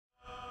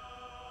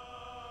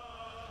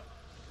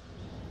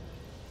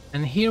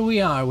And here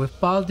we are with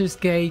Baldur's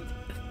Gate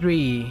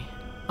 3.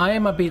 I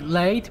am a bit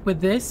late with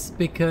this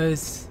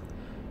because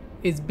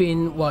it's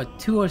been, what,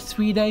 2 or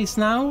 3 days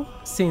now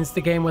since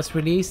the game was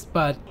released,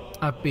 but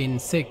I've been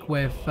sick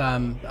with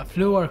a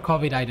flu or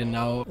COVID, I don't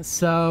know.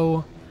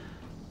 So,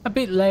 a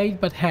bit late,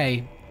 but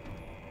hey,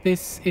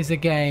 this is a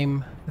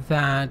game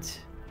that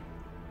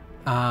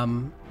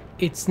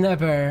it's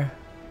never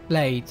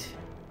late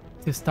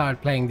to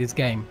start playing this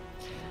game.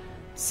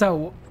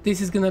 So this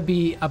is gonna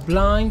be a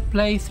blind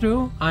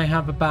playthrough. I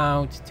have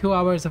about 2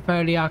 hours of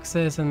early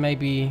access and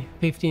maybe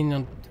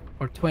 15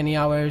 or 20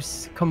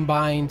 hours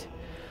combined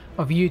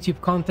of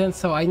YouTube content,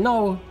 so I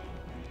know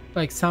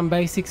like some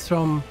basics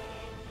from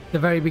the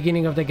very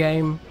beginning of the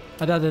game,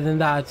 but other than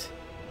that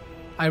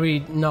I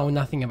really know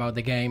nothing about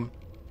the game.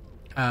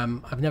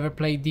 I've never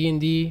played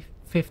D&D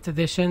 5th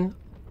edition,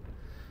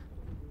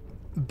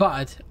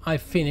 but I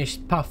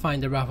finished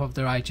Pathfinder Wrath of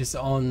the Righteous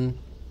on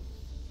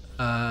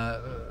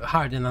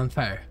hard and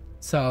unfair.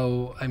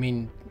 So I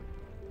mean,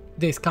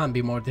 this can't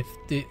be more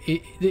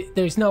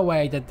there's no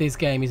way that this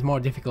game is more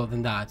difficult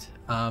than that,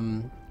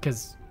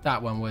 because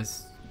that one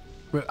was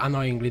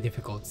annoyingly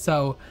difficult.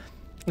 So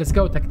let's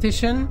go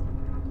Tactician,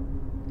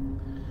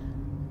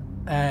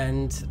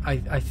 and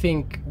I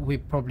think we're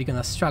probably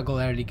gonna struggle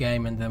early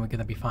game and then we're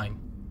gonna be fine.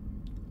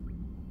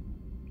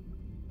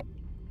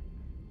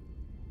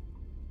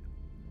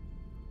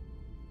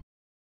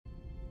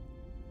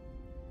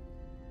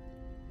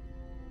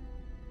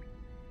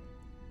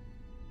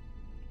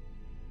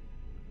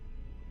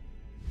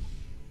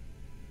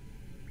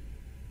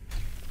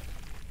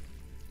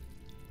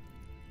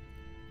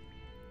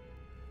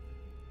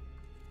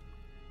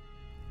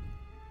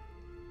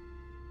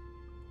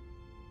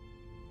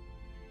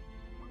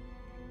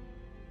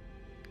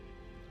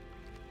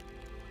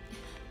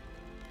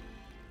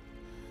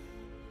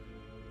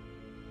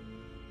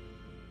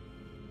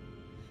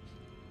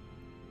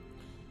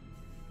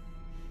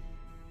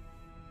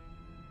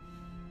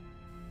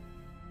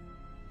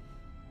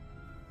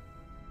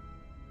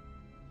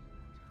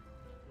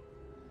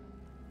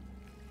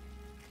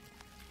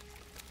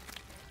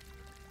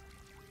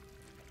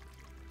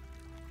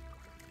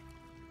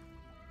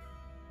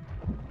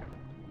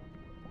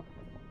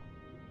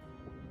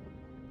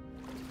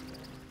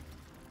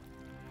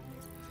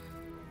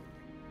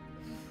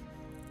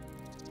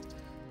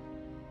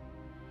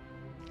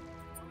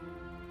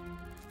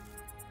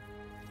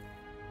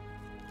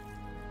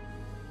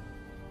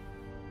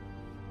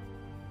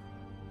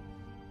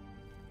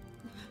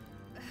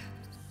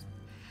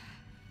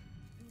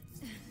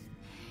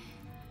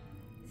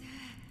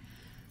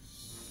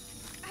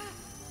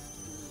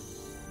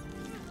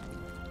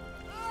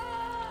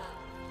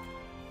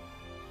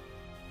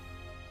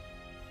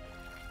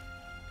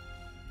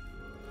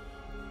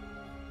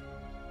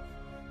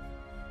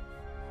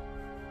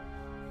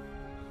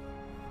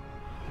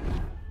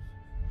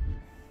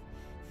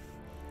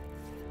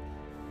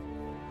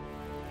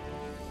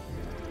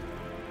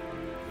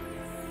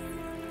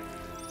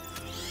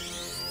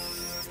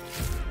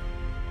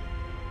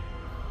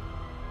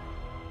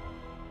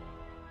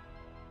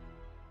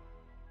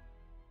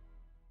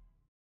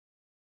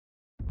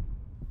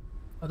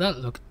 Oh, that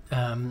looked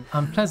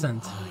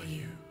unpleasant.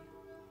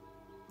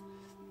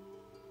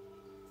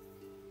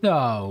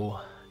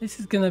 So, this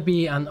is gonna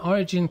be an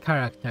origin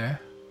character.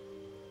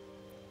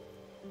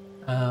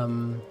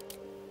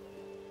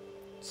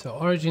 So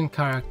origin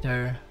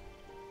character.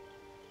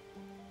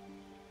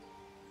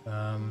 Is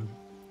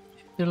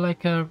there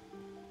like a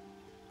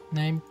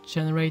name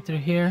generator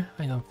here?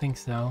 I don't think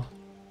so.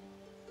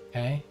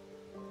 Okay.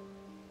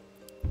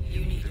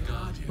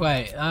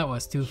 Wait, that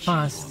was too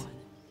fast.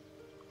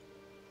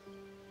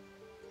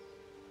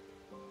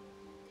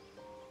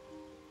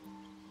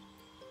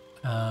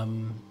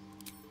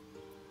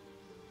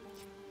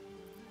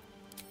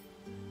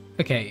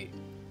 Okay,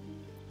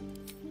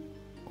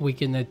 we're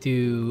gonna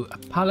do a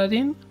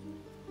Paladin,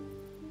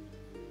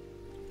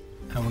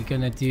 and we're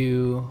gonna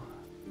do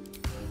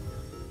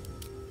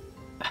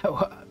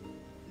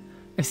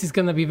this is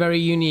gonna be very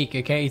unique.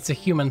 Okay, it's a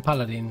human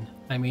Paladin.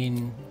 I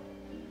mean,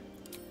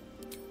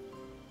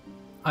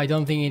 I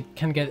don't think it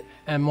can get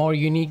more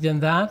unique than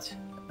that,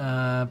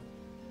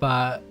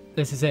 but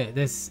this is it.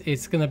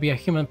 It's gonna be a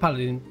human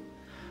Paladin.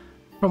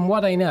 From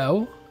what I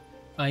know,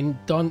 I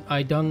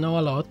don't know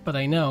a lot, but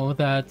I know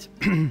that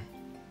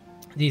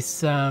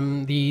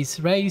these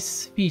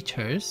race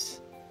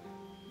features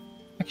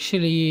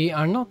actually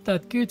are not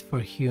that good for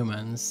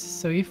humans.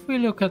 So if we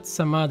look at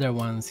some other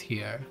ones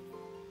here,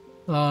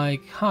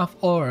 like half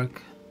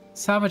orc,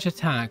 savage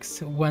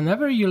attacks, when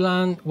you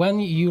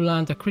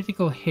land a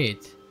critical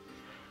hit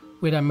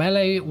with a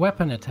melee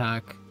weapon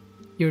attack,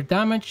 your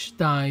damage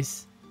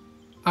dice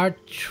are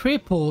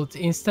tripled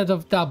instead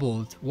of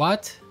doubled.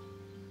 What?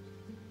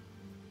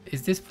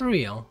 Is this for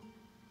real?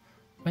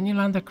 When you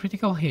land a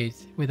critical hit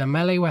with a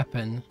melee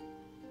weapon,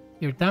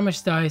 your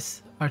damage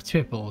dice are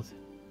tripled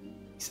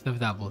instead of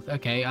doubled.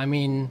 Okay, I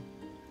mean,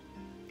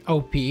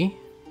 OP.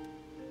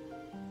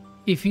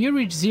 If you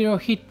reach 0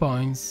 hit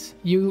points,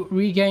 you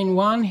regain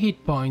 1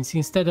 hit points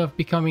instead of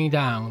becoming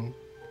down.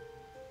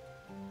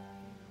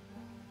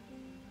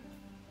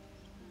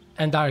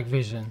 And dark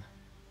vision.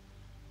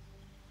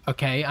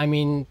 Okay, I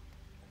mean,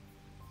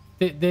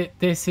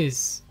 this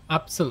is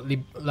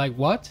absolutely like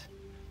what?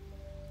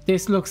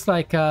 This looks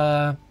like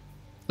a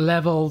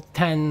level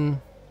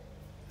 10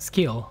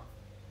 skill,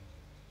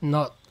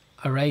 not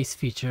a race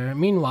feature.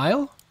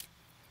 Meanwhile,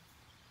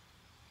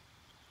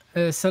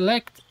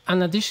 select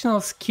an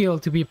additional skill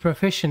to be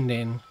proficient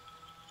in.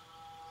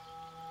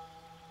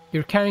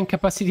 Your carrying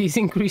capacity is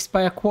increased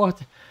by a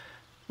quarter.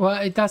 Well,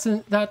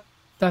 that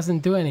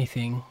doesn't do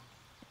anything.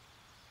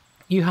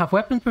 You have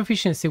weapon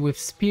proficiency with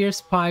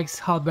spears, pikes,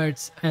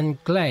 halberds,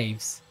 and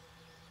glaives,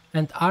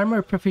 and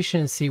armor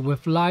proficiency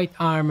with light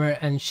armor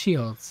and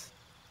shields.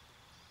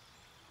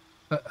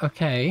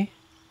 Okay,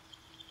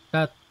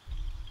 that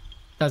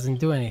doesn't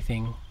do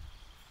anything.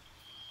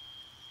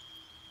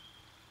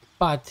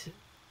 But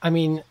I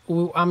mean,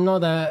 I'm not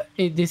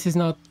this is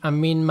not a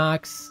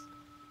min-max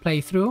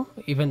playthrough,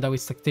 even though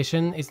it's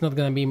Tactician. It's not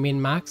gonna be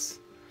min-max,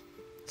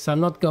 so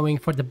I'm not going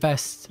for the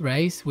best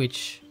race,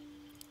 which,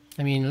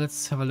 I mean,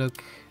 let's have a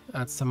look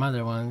at some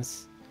other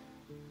ones.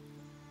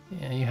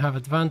 Yeah, you have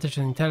advantage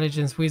on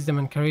intelligence, wisdom,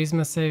 and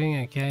charisma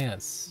saving. Okay,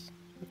 that's,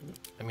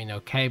 I mean,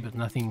 okay, but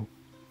nothing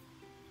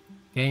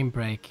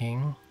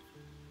game-breaking.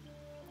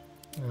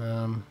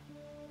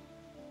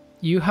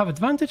 You have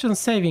advantage on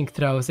saving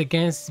throws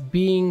against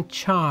being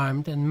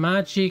charmed, and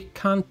magic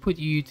can't put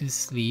you to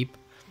sleep.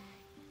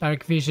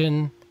 Dark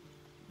vision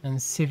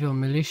and civil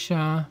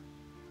militia.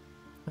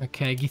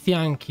 Okay,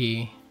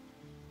 Githyanki.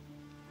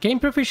 Gain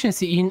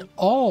proficiency in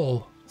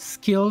all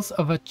skills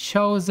of a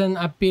chosen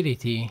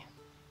ability.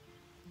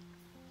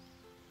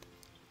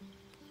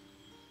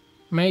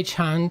 Mage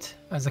Hand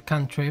as a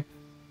cantrip.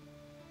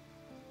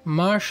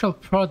 Martial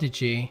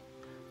Prodigy.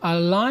 A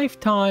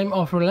lifetime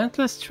of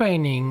relentless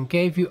training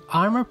gave you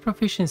armor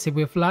proficiency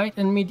with light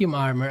and medium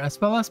armor, as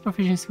well as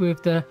proficiency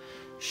with the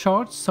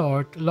short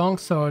sword, long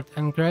sword,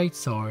 and great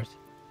sword.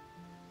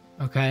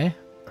 Okay.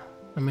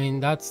 I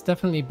mean, that's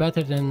definitely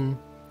better than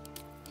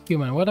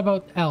human. What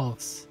about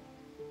elves?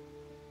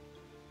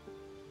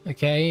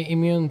 Okay,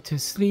 immune to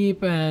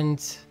sleep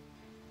and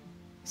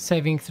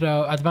saving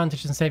throw,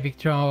 advantage on saving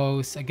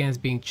throws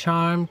against being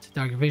charmed,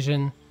 dark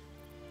vision.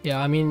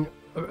 Yeah, I mean,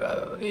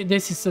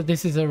 this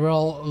is a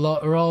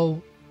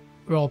role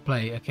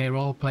play. Okay,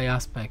 role play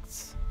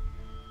aspects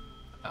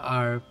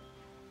are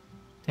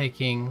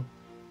taking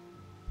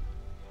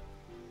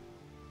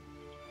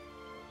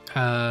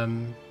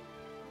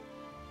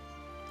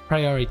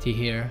priority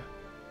here,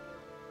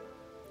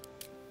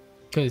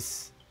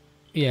 because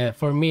yeah,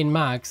 for me and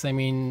Max, I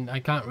mean, I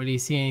can't really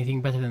see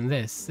anything better than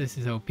this. This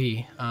is OP.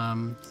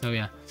 So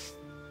yeah.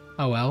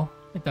 Oh well,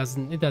 it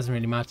doesn't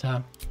really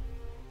matter.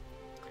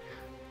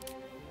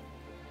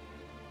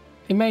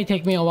 It may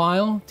take me a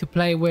while to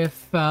play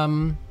with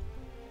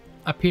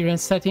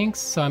appearance settings,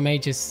 so I may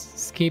just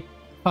skip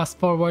fast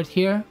forward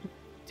here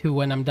to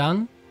when I'm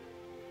done.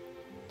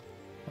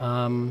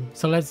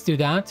 So let's do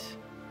that,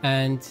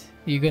 and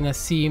you're gonna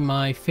see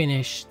my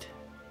finished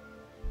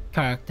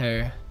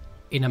character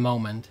in a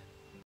moment.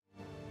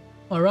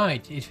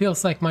 Alright, it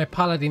feels like my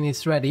Paladin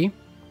is ready.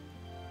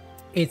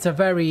 It's a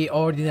very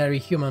ordinary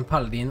human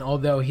Paladin,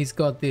 although he's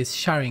got this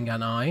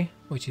Sharingan eye,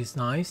 which is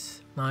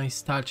nice.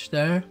 Nice touch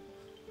there.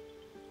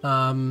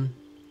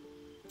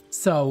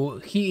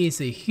 So he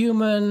is a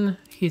human,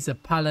 he's a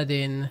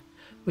Paladin.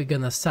 We're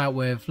gonna start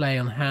with Lay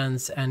on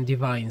Hands and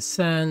Divine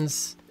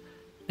Sense,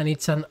 and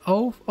it's an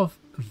Oath of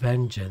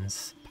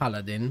Vengeance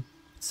Paladin.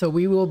 So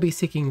we will be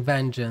seeking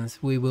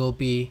vengeance, we will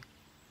be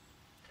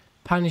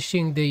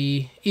punishing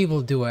the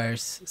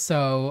evildoers.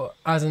 So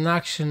as an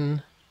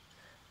action,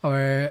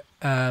 our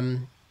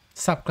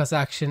subclass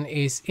action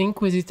is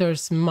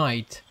Inquisitor's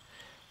Might.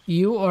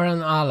 You or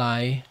an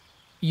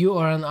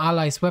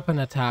ally's weapon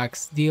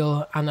attacks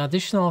deal an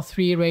additional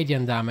 3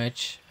 radiant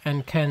damage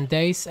and can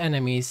daze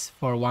enemies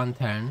for 1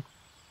 turn.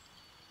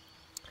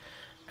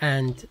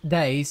 And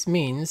daze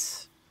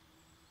means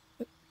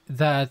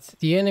that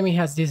the enemy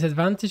has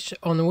disadvantage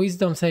on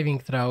wisdom saving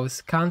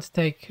throws, can't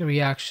take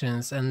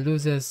reactions, and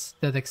loses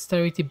the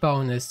dexterity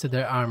bonus to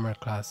their armor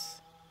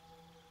class.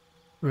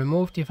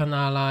 Removed if an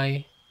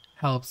ally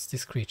helps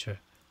this creature.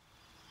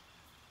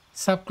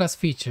 Subclass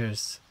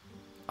features.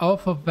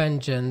 Oath of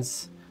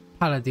Vengeance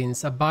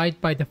Paladins abide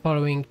by the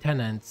following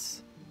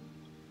tenets.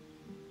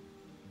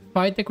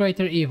 Fight the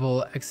greater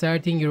evil,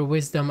 exerting your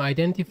wisdom,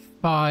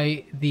 identify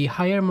the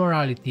higher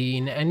morality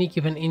in any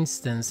given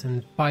instance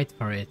and fight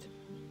for it.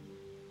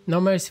 No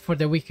mercy for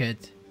the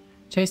wicked.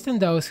 Chasten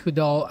those who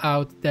dole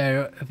out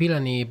their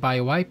villainy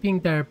by wiping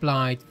their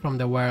blight from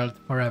the world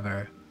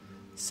forever.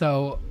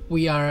 So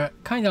we are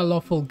kind of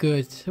lawful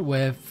good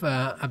with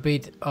a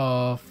bit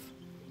of,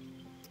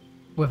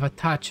 with a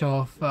touch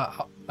of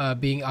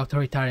being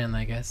authoritarian,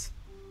 I guess.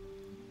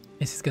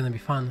 This is gonna be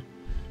fun.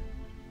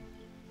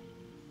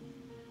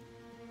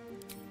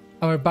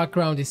 Our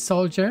background is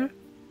soldier,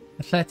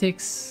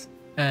 athletics,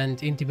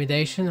 and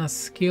intimidation as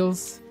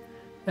skills,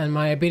 And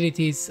my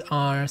abilities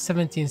are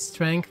 17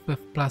 strength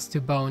with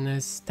 +2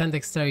 bonus, 10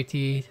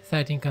 dexterity,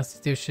 13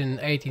 constitution,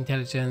 8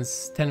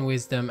 intelligence, 10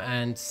 wisdom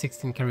and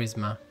 16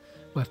 charisma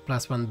with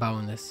 +1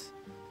 bonus.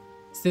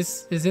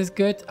 Is this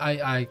good?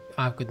 I've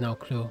got no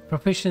clue.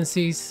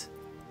 Proficiencies,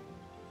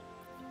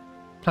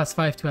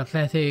 +5 to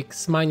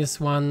athletics,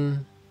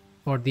 -1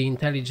 for the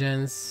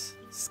intelligence,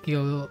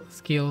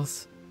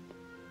 skills.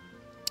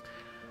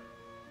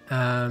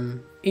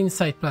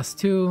 Insight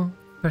 +2,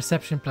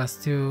 perception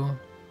 +2,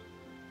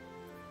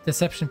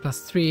 deception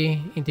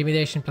 +3,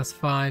 intimidation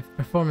 +5,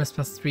 performance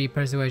 +3,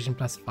 persuasion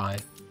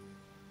 +5.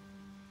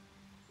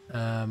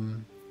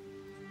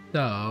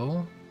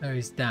 So there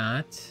is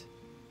that.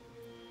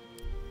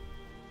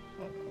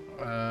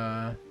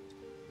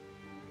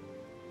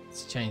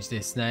 Let's change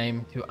this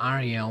name to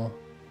Ariel,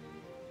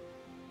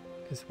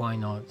 because why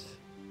not?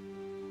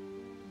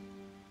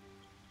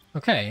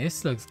 Okay,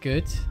 this looks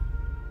good.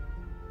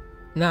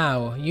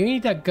 Now, you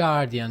need a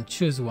guardian,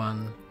 choose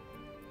one.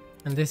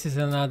 And this is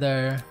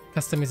another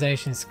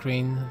customization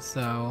screen,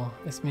 so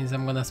this means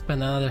I'm gonna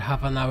spend another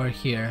half an hour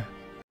here.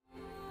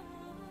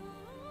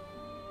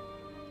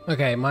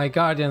 Okay, my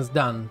guardian's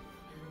done,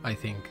 I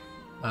think.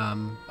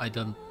 I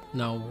don't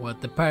know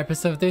what the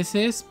purpose of this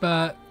is,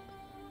 but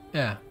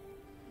yeah.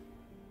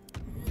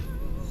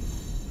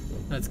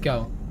 Let's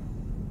go.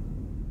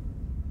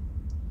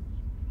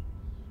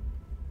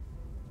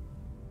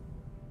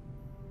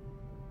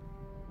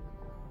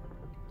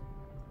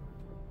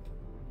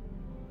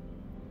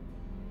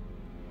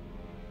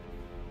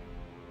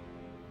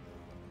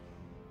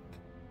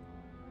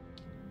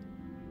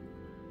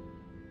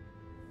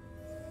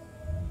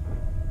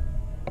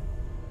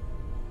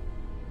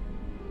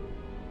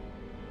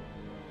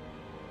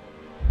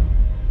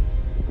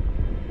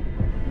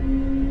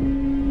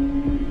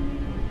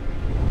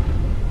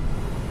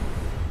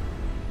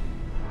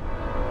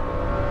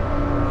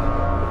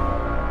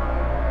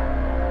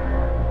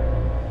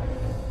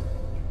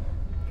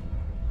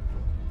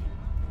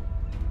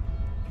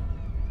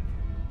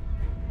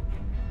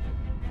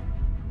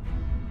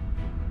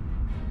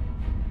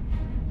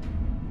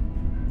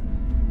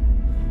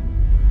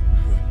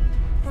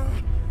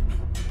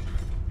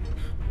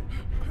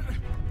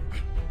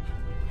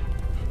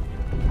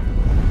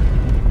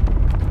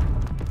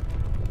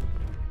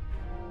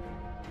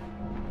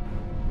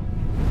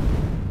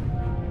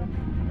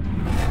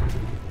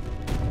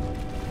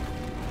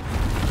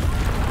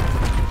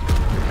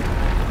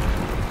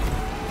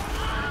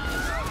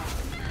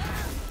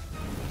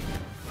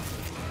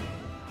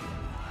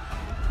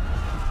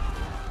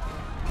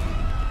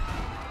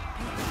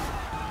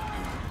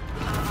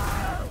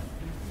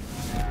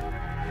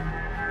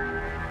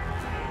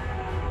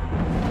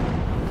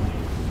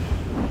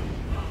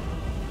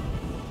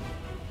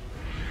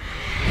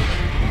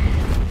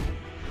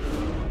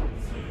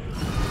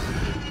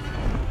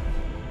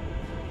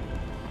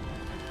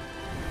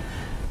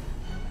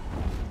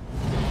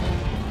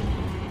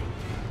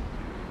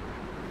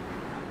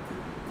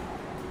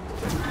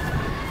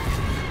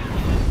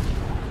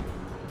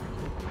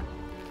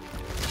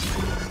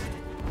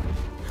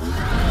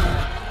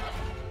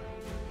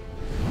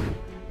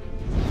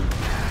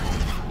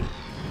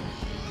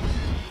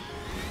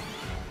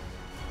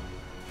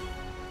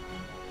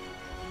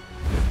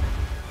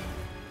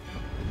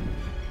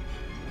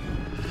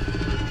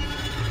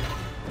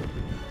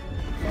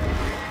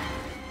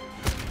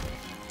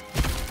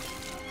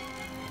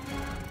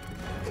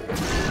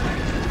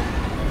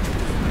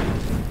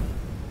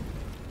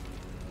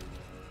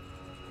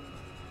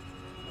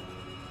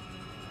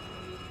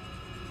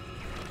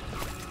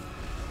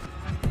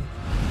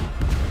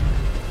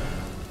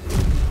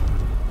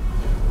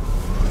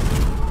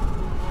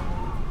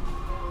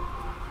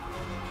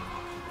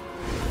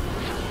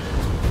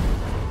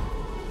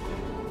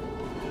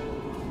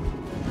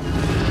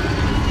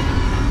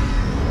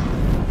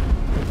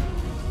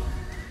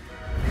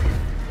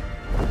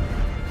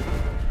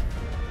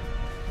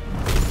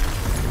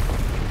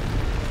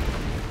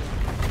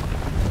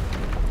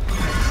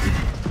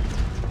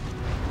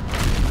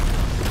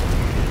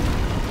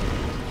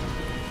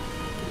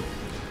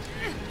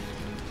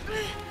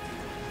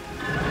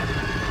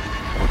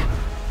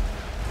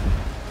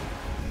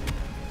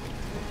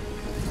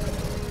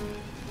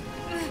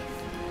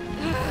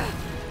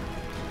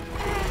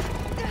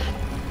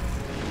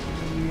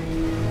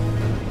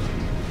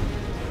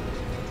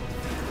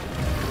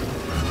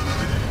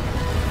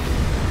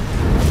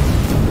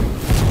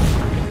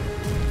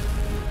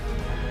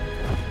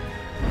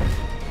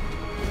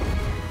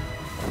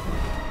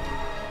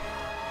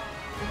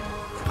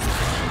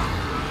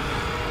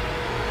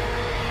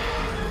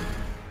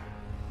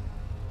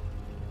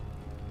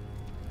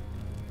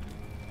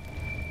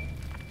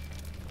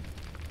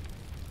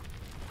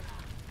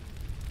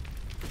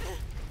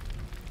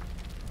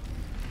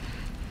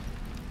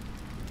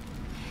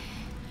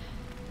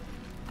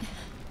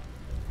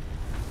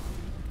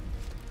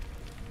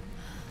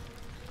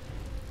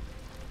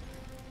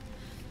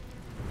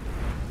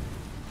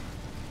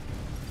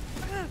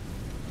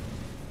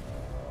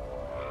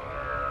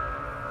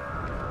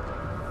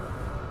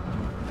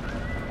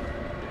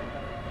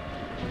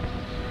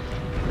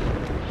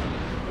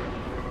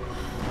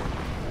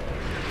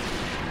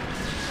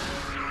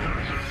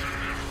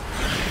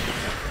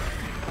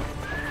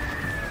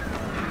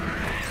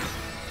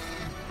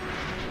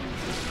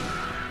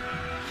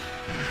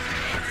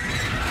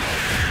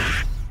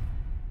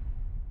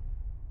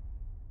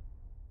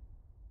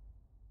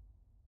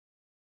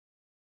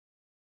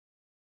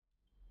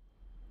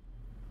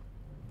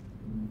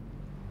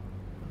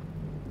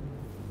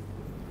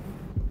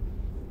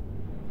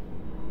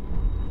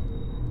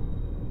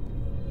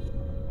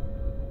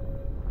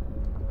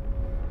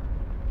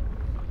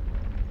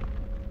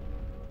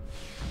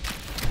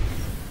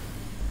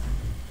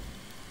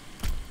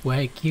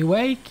 Wakey,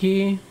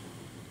 wakey.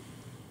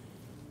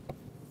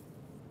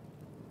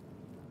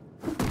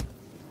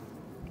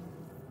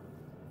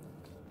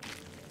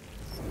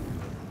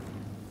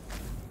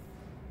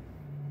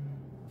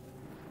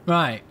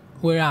 Right,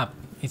 we're up.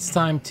 It's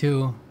time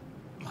to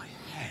My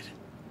head.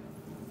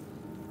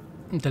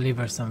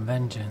 deliver some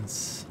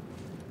vengeance.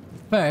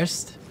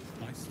 First,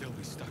 Might still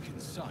be stuck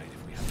inside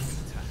if we haven't been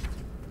attacked.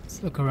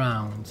 let's look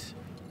around.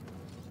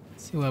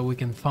 See what we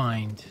can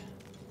find.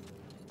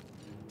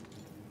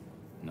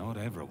 Not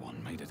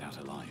everyone made it out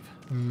alive.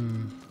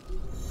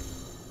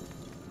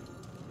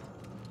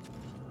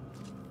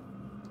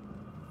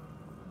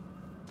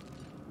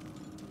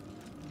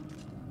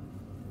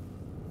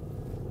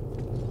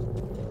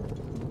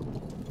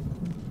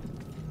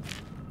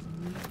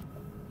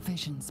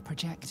 Visions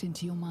project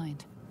into your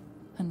mind.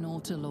 A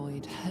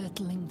Nautiloid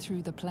hurtling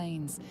through the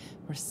plains,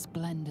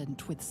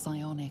 resplendent with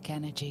psionic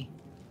energy.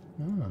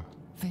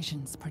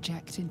 Visions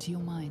project into your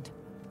mind.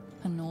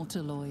 A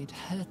Nautiloid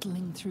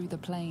hurtling through the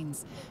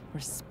plains,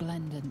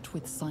 resplendent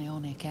with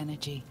psionic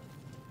energy.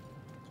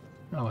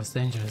 That was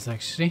dangerous,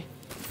 actually.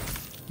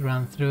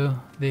 Run through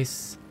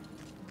this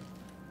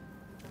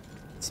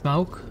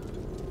smoke.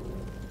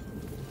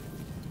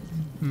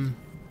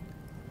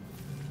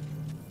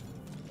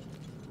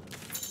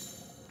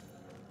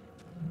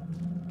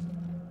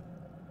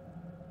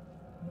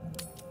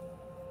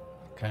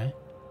 Okay.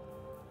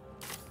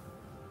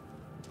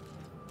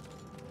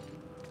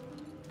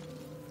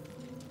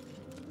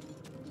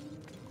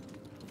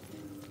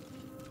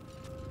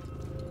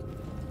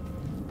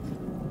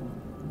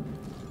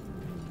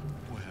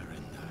 Where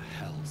in the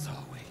hells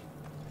are we?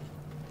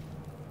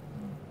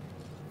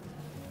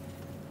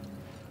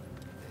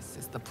 This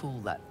is the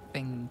pool that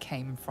thing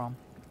came from.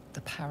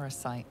 The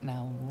parasite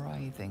now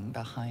writhing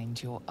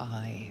behind your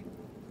eye.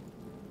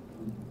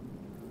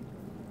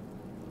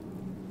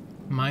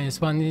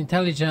 -1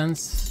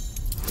 intelligence.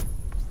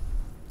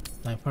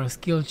 Time for a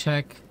skill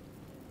check.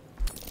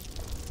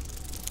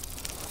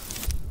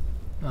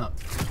 Oh.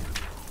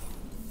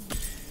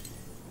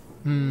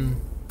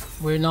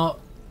 We're not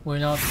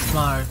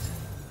smart.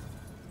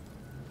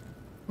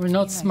 We're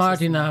not You smart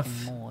notice enough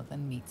nothing more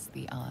than meets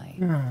the eye.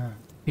 to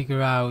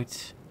figure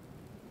out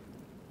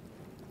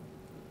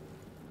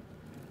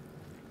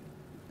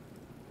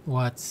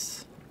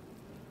what's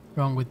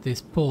wrong with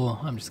this pool.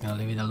 I'm just gonna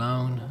leave it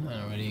alone. I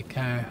don't really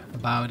care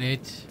about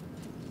it.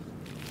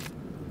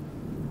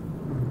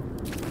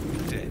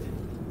 Dead.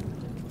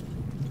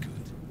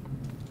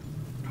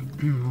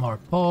 Good. More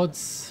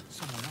pods.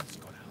 Someone else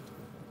got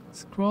out.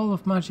 Scroll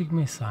of magic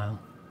missile.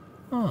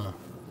 Oh,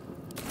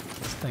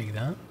 let's take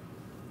that.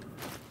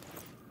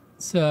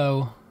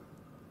 So,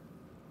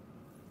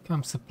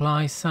 come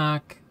supply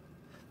sack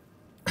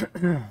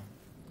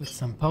with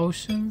some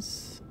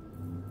potions.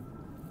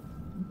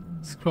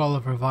 Scroll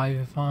of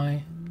revivify.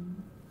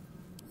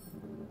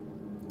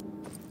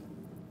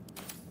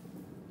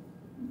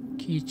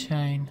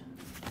 Keychain.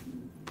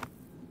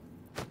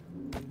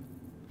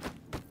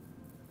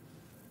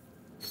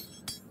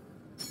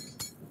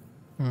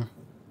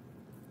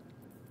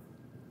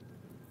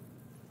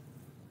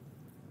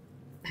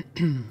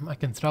 I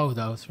can throw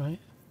those, right?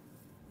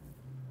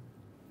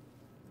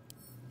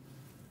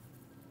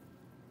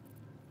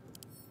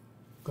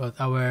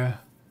 Got our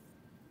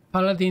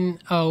Paladin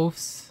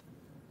oaths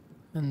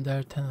and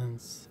their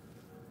tenants.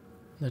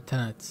 Their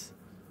tenants.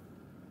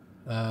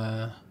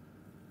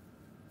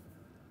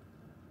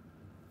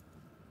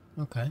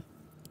 Okay.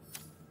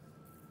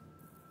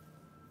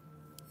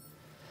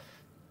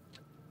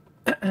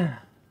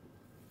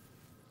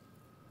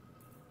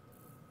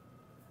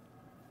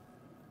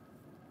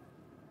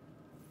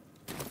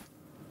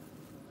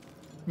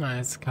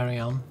 Let's carry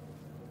on.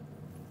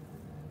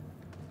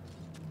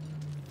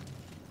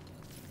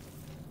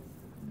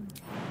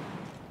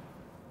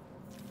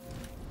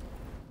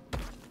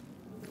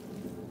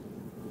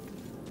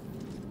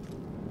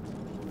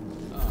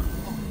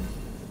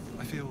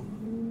 I feel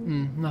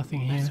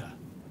Nothing here. better.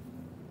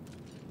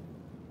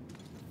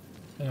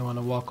 I don't want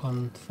to walk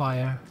on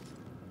fire.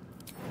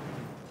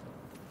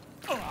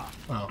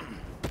 Oh.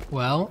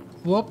 Well,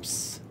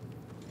 whoops.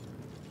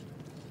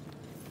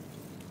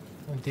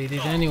 I did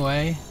it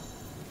anyway.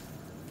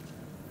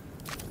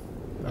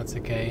 That's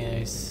okay,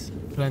 there's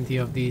plenty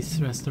of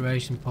these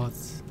restoration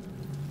pots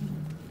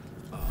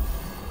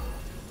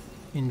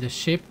in the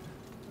ship.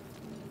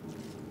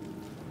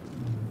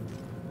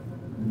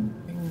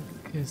 I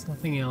think there's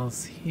nothing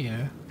else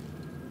here.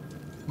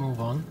 Let's move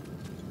on.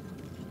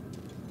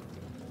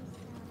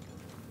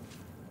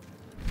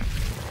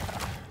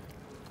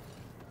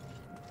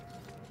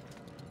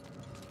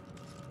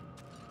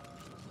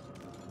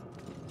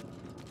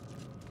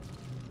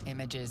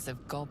 Images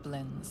of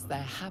goblins,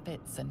 their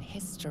habits and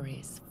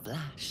histories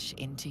flash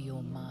into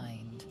your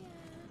mind.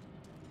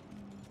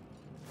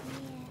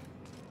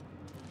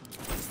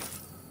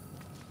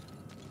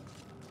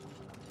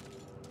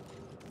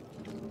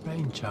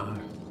 Rain jar.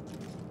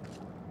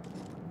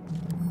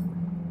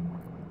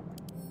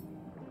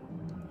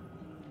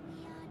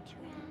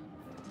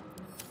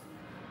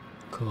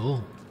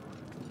 Cool.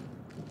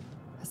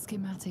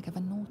 schematic of a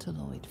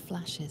Nautiloid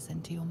flashes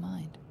into your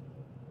mind.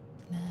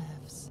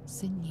 Nerves,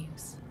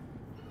 sinews,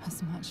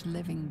 as much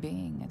living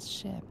being as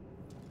ship.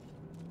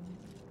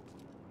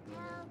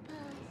 Help us.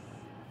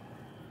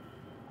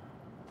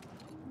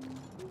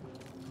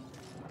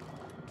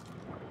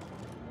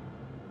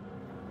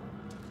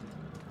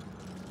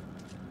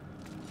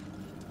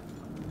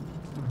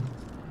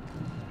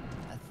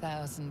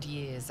 1,000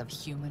 years of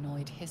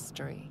humanoid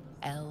history.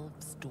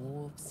 Elves,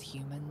 dwarves,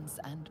 humans,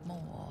 and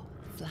more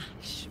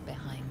flash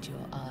behind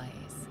your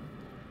eyes.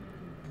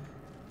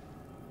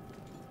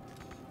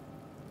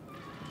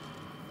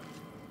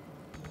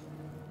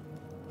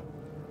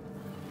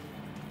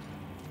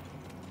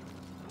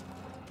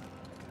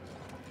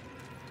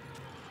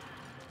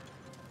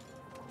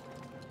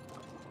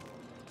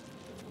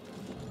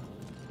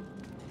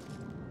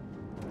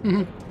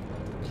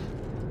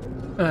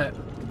 Alright.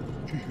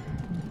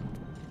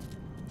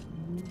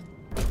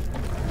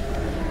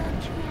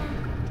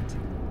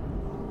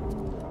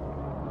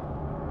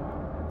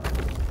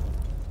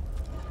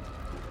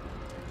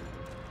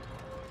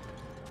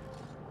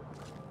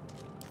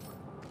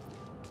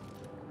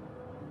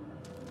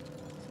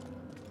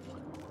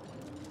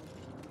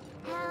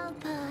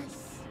 Help us.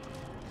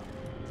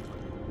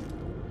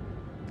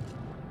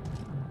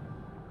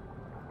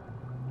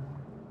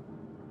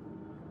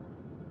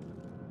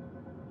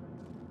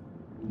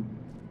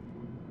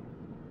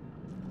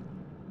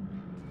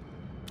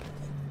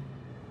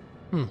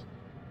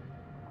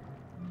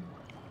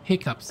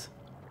 Hiccups.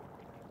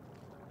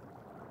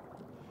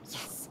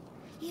 Yes,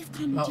 you've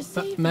come Oh, to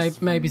save but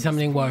us. maybe from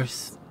something this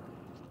worse. place.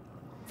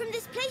 From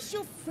this place,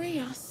 you'll free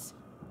us.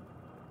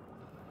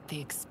 The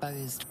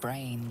exposed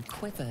brain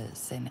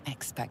quivers in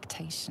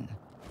expectation.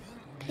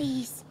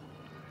 Please.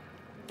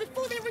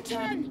 Before they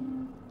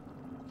return.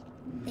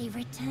 They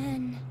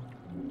return.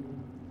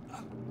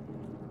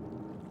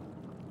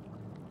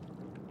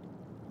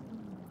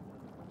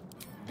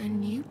 A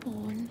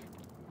newborn.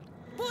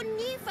 Born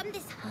new from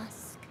this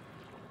husk.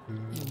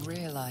 You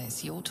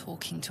realize you're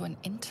talking to an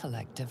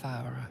intellect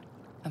devourer,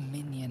 a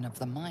minion of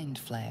the mind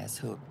flayers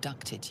who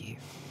abducted you.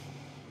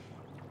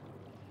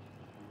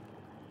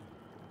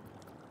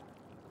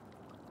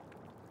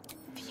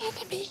 The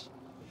enemy.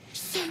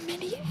 So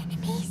many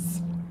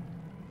enemies.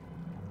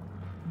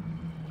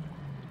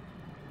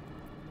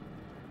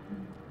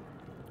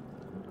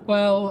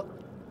 Well,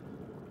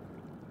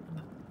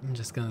 I'm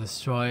just gonna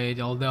destroy it,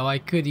 although I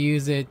could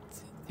use it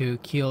to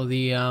kill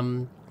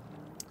the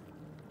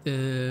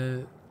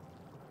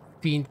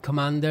Fiend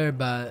Commander,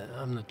 but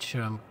I'm not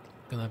sure I'm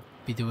gonna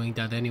be doing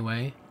that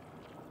anyway.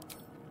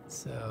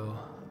 So,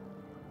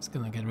 just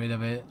gonna get rid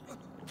of it.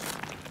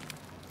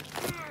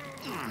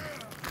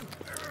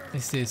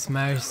 This is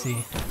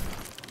mercy.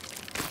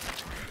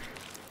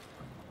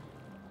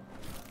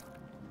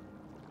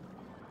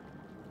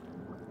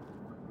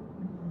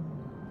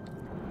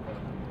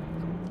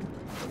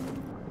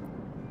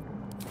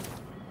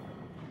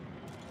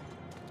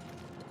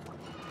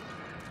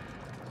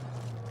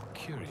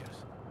 Curious.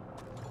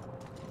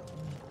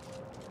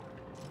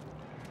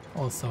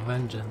 Also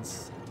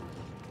vengeance.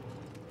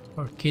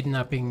 For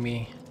kidnapping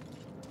me.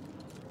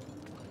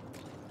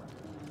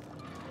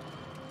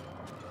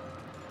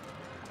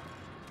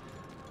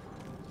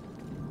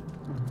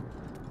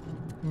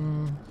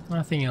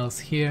 Nothing else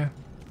here.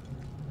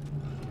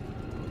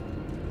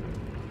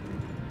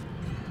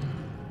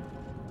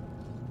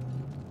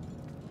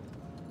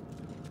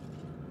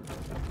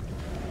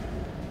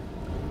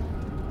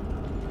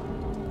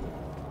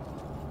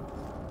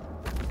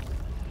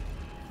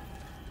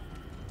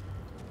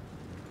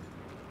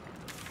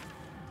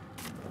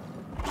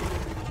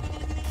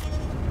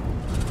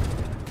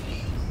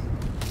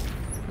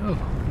 Oh,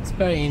 it's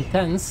very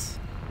intense.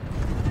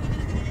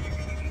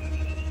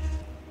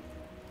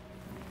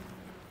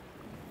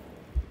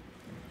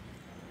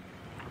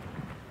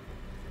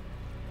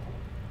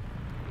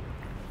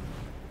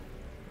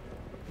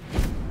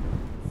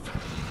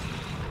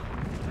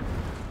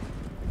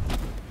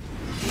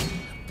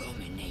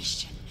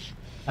 Abomination.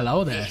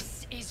 Hello there.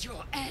 This is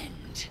your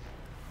end.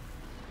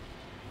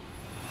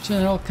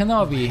 General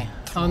Kenobi.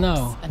 Oh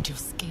no. And your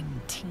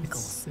skin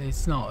tingles.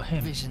 It's not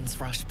him. Visions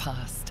rush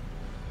past.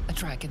 A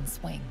dragon's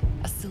wing,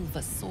 a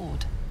silver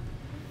sword,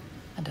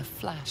 and a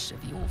flash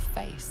of your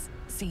face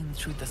seen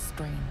through the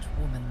strange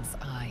woman's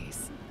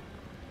eyes.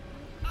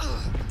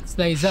 It's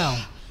Lae'zel.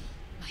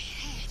 My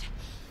head.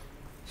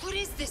 What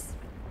is this?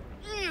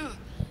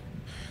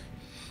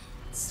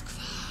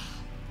 Skvar.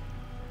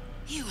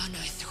 You are no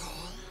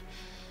thrall.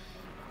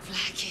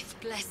 Vlaakith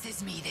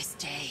blesses me this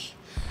day.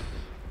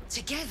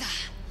 Together,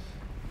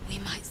 we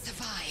might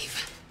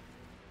survive.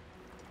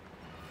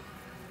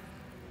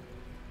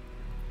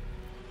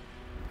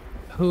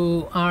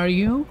 Who are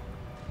you?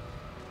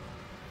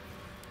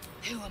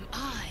 Who am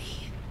I?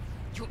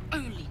 Your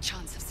only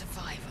chance of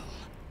survival.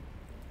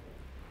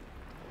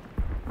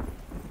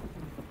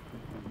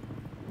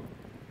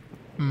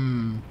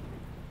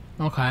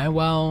 Okay,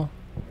 well,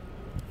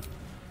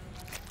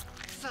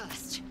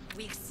 First,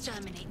 we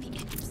exterminate the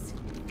imps.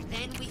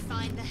 Then we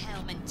find the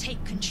helm and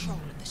take control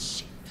of the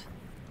ship.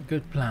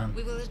 good plan.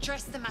 We will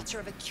address the matter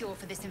of a cure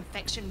for this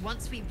infection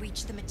once we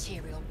reach the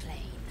material plane.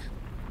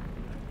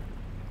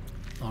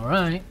 All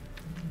right.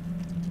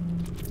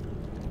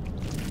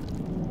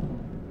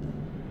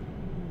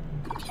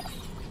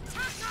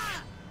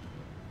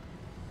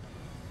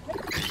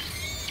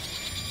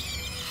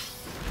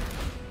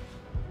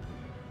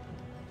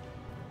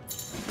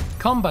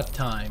 Combat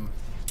time.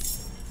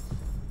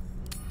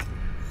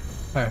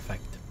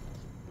 Perfect.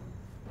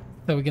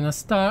 So we're gonna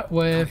start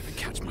with. Can't even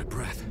catch my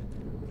breath.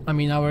 I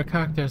mean, our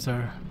characters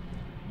are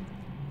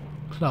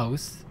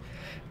close,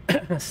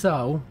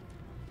 so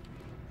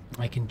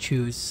I can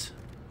choose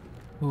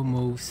who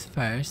moves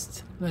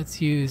first.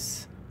 Let's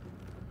use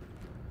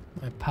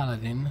my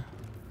Paladin.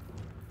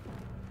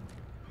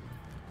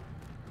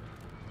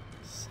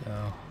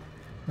 So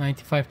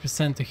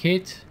 95% to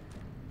hit.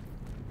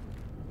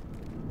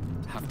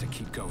 Have to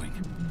keep going.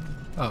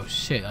 Oh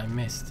shit, I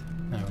missed.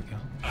 There we go.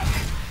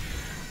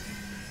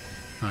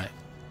 Right.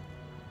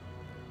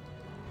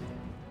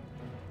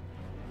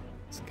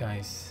 This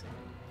guy's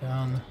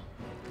done.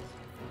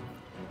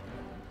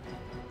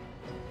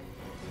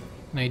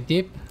 Can I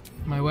dip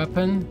my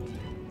weapon?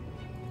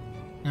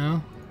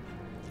 No?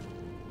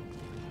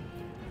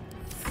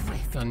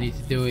 Don't need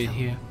to do it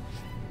here.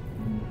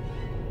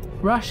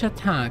 Rush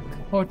attack,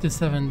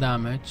 47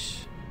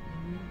 damage.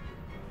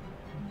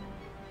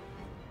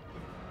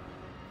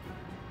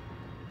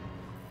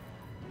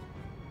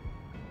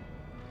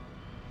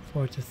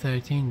 Four to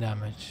 13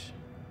 damage.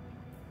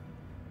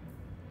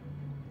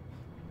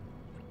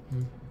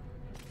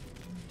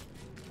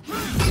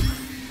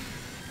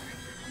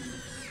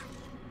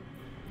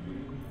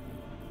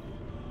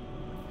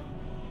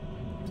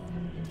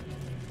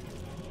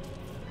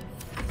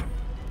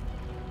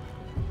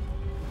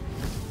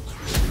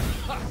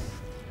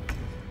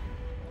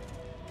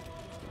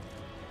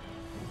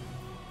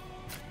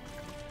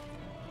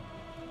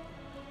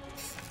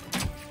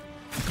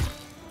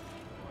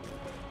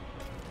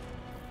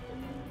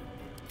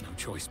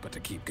 Choice but to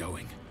keep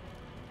going.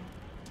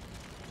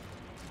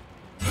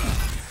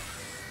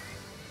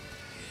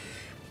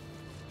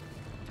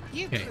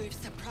 You Okay.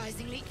 proved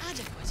surprisingly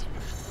adequate.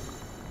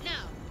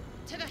 Now,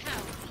 to the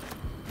helm.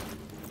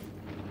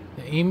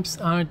 The imps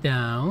are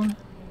down.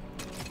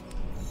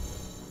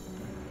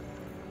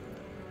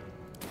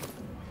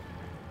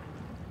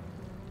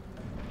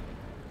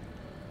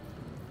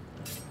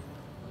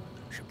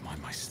 Should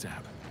mind my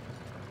stab.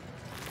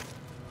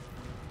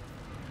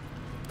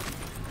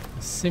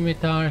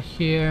 Scimitar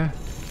here.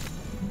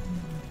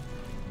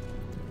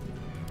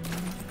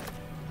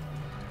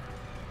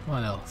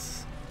 What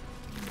else?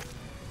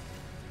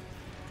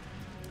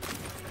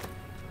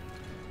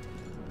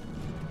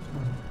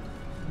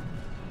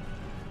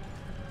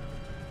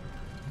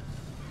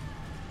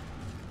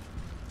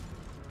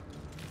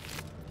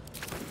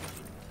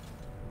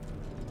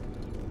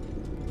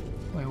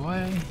 Wait,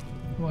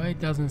 why it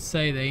doesn't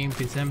say the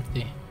imp is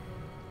empty?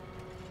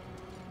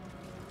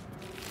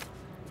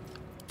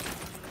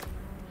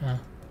 Huh.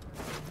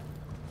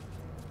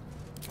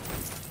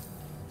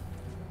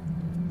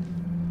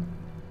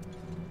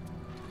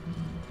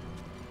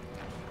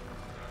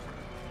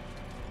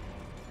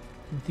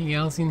 Anything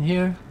else in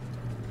here?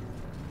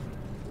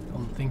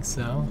 Don't think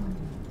so.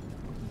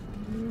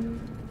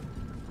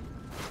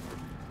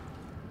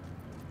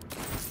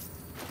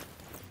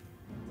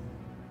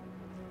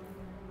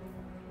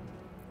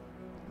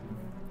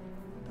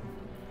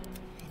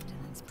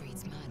 Indolence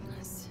breeds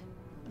madness.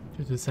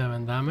 2 to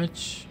 7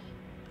 damage.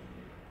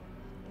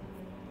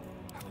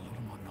 Have a lot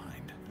on my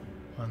mind.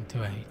 1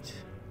 to 8.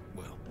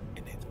 Well,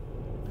 in it.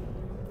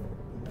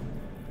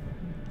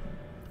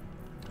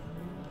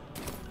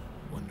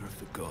 Wonder if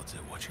the gods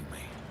are watching me.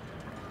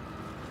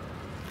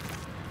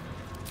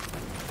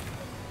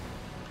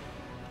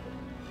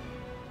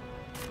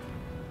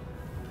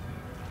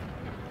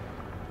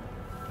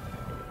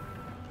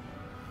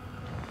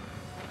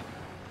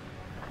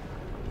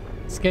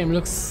 This game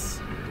looks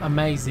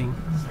amazing.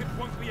 Ship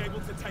won't be able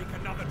to take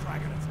another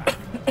dragon attack.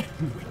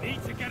 We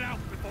need to get out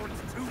before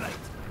it's too late.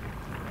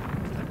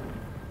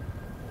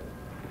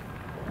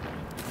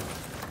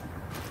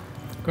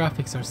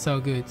 Graphics are so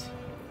good.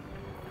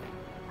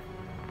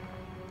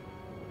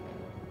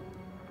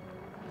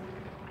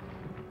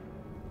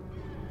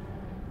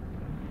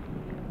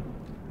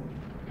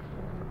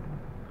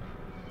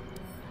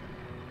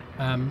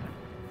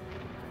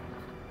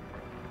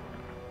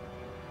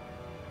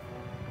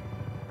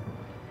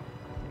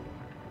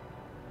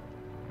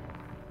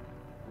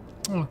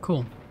 Oh,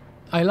 cool.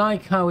 I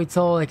like how it's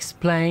all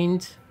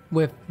explained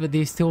with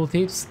these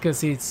tooltips,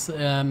 because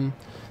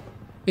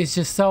it's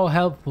just so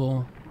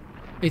helpful.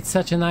 It's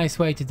such a nice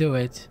way to do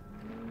it.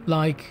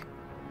 Like,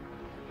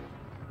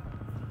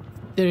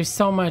 there is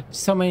so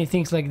many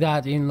things like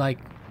that in like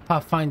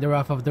Pathfinder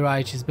Wrath of the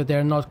Righteous, but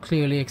they're not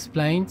clearly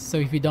explained. So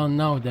if you don't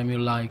know them, you're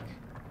like,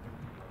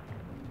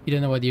 you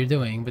don't know what you're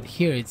doing. But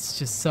here it's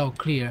just so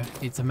clear.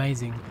 It's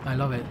amazing. I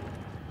love it.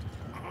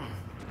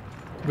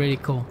 Really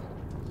cool.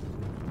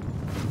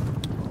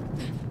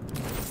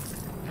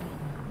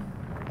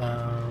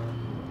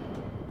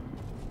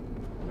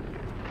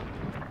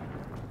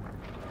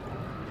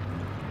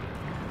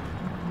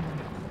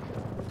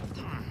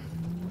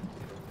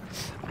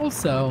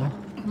 Also,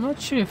 I'm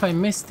not sure if I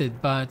missed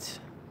it, but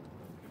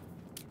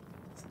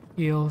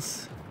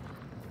skills.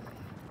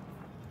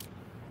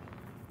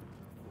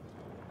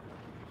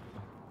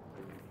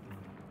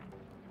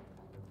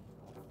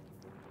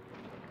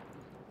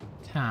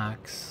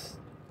 Tax.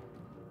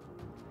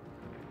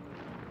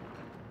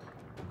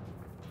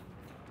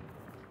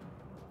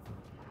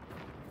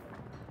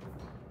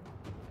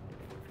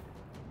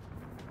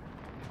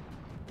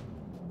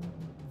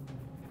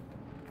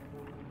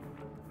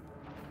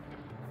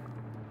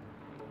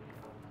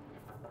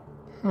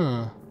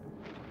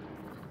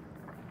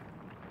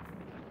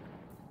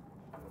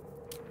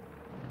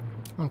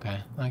 Okay,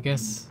 I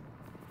guess.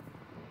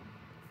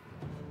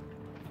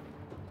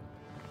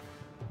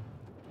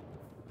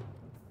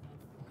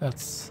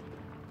 That's.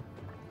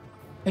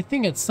 I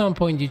think at some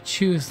point you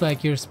choose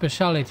like your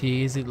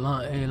specialty. Is it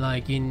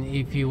like in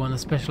if you want to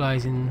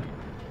specialize in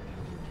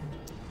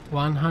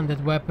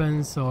 100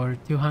 weapons or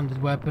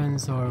 200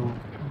 weapons or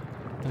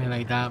something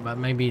like that? But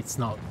maybe it's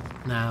not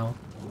now.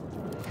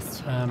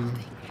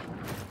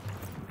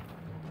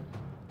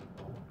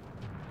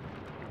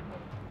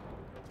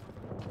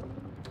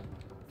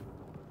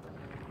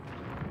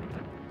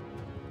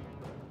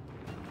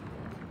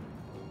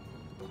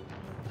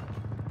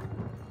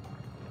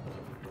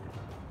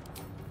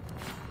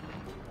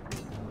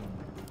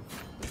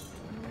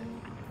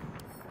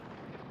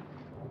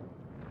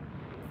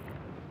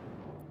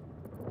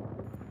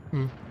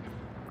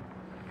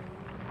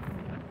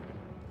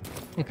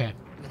 Okay.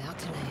 Without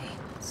delay.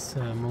 Let's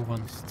move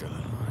on. Still alive.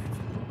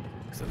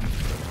 So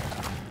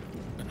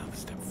another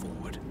step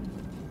forward.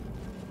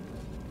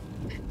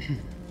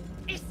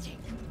 Isting,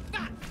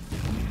 back!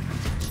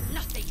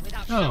 Nothing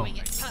without Oh. showing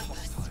its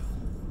purpose.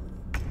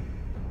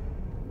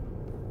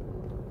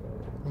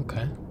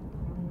 Okay.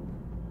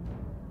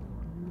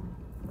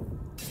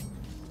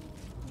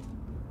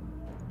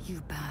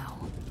 You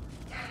bow.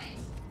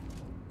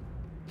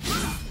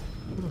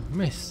 Oh,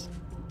 miss.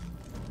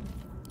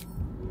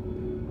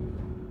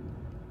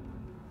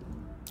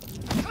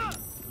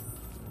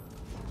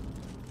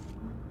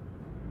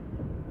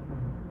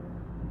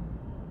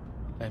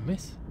 I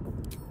miss?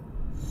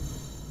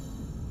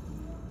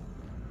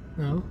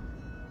 No.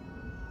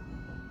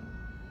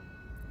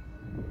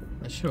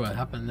 Not sure what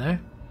happened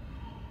there.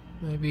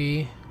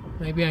 Maybe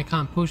I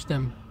can't push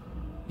them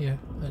here.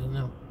 I don't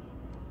know.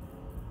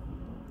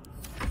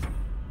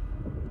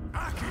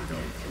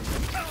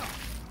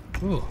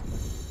 Ooh.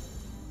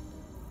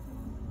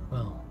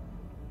 Well,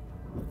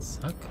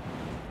 that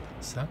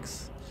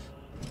sucks.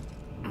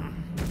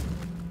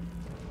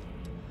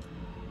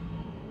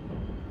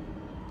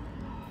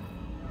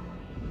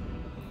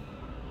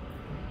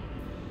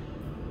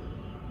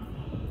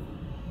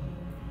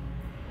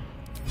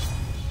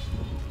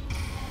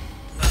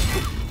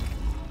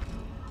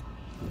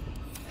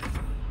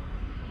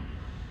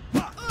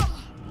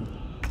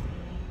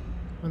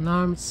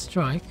 Unarmed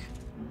strike.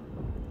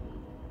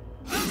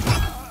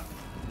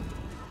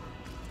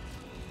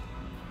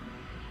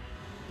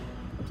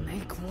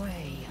 Make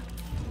way.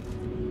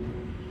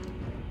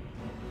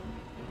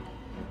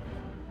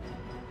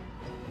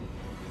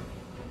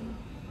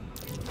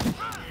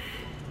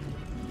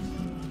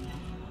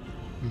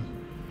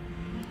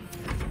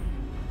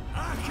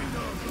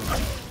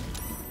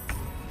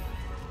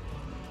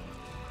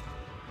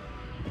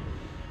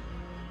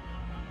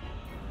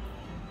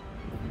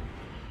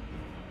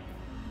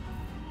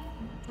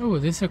 Oh,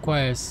 this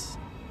requires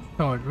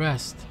short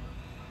rest.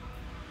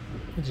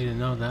 I didn't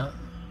know that.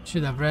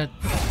 Should have read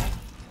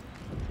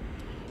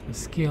the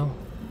skill.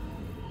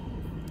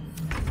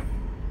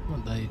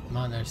 Not that it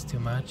matters too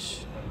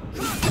much.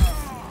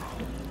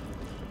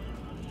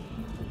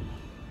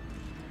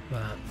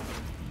 But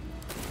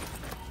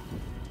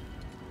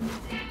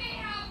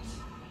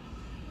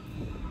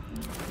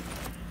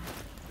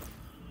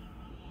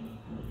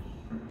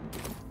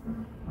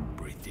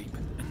Breathe deep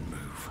and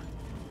move.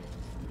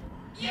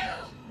 You!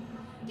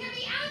 Get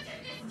me out of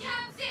this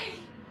damn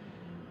thing!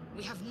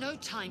 We have no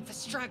time for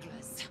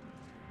stragglers.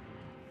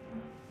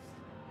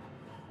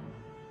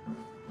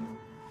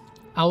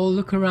 I will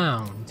look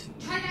around.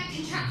 Try that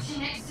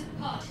contraption next to the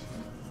pod.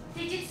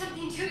 They did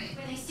something to it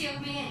when they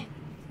sealed me in.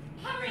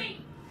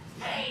 Hurry!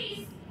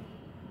 Please!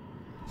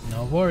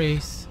 No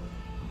worries.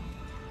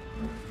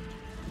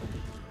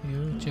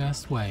 You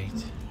just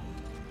wait.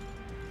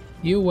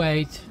 You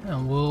wait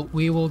and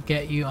we will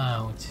get you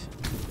out.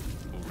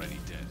 Already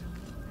dead.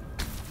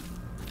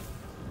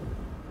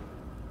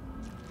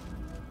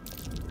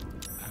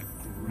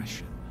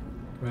 Aggression.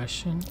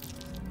 Aggression.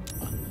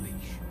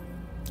 Unleash.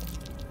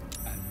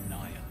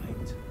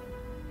 Annihilate.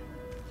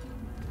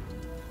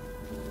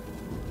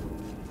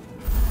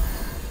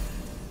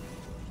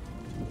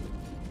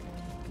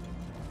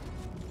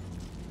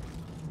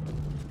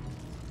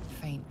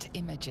 Faint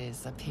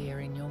images appear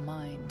in your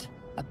mind.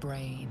 A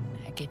brain,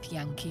 a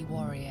Githyanki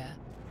warrior,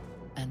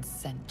 and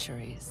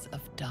centuries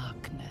of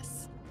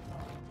darkness.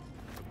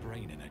 A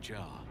brain in a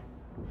jar.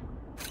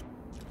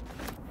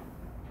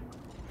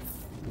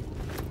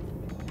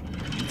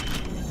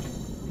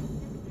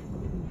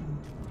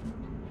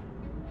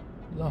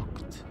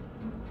 Locked.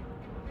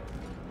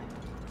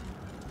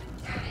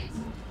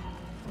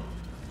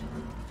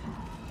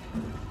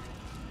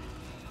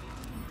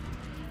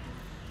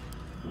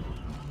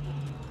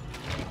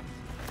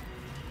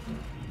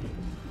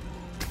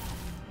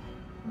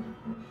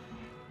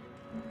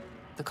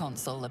 The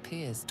console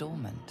appears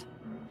dormant.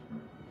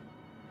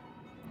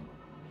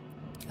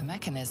 The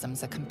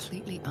mechanisms are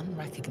completely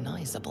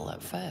unrecognizable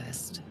at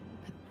first,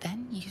 but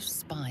then you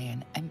spy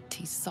an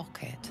empty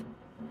socket.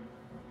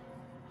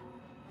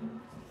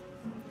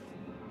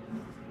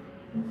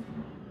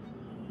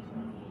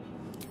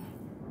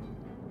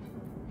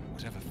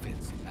 Whatever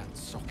fits in that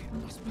socket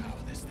must power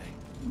this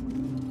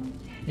thing.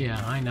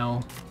 Yeah, I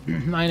know.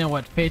 I know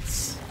what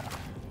fits.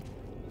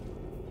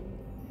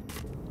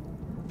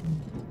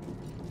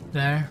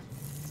 There.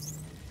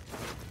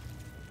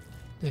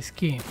 This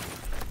key.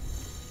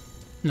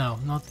 No,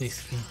 not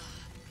this key.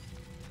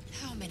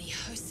 How many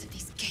hosts of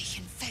these gay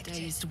infected?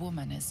 Dazed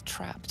woman is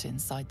trapped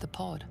inside the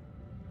pod.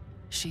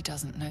 She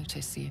doesn't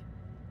notice you.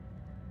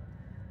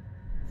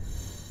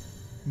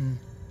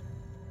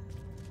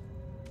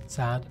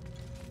 Sad.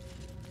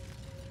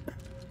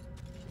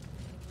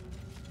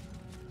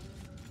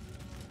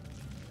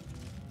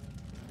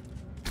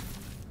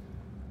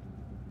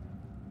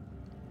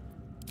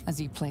 As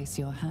you place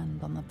your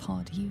hand on the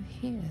pod, you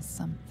hear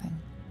something.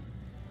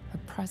 A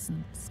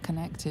presence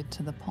connected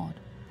to the pod,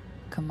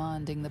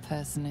 commanding the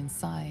person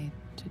inside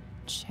to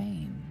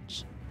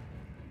change.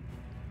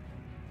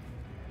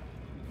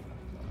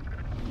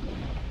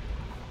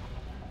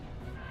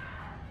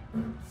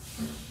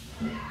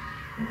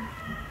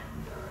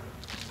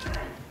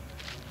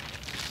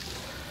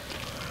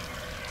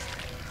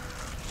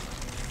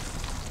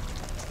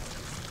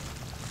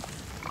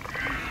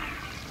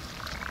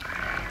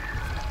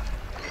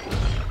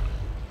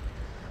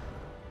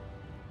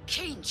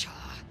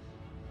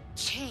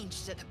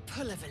 Changed at the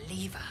pull of a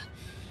lever.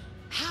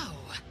 How?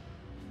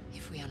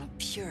 If we are not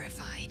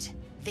purified,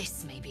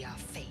 this may be our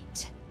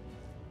fate.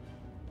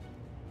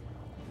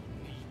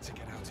 Need to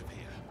get out of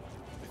here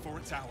before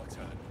it's our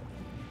turn.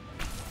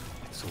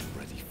 It's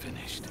already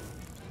finished.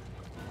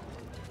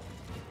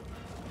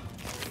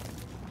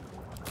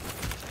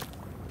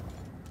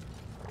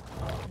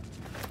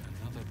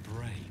 Another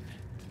brain.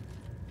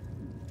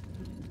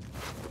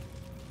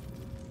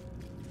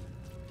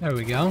 There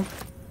we go.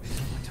 This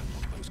might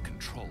unlock those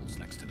controls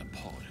next to the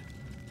pod.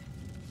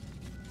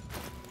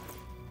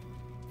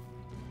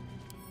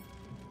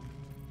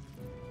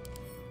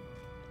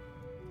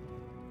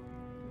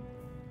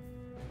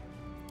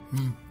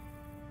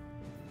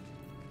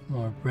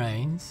 More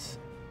brains.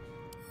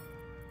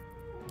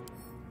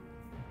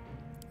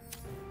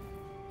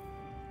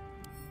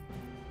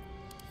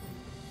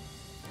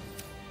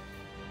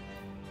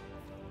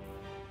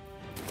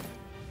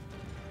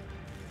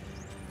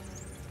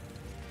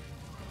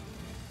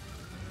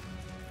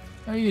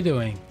 How are you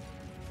doing?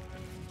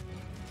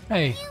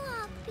 Hey. You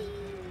are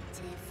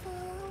beautiful.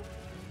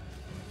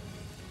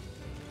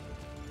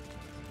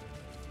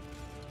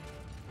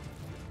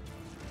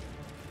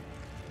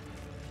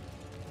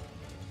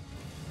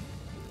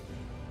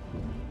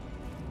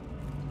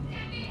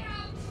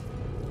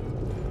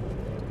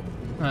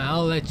 Right,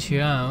 I'll let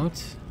you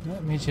out.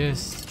 Let me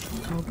just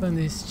open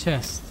this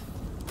chest.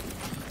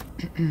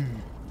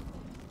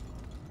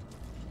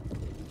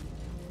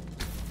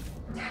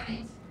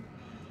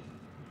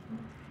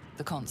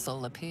 The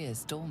console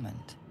appears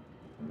dormant.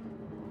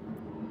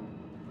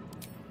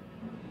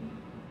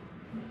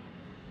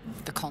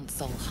 The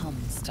console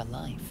hums to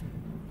life.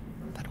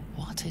 But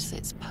what is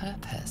its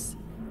purpose?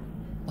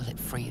 Will it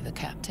free the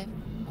captive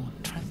or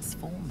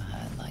transform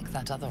her like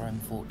that other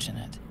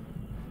unfortunate?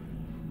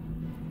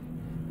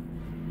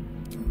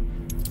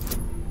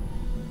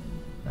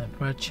 Time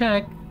for a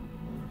check.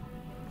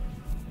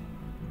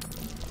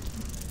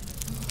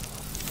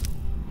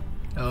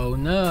 Oh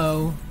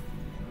no.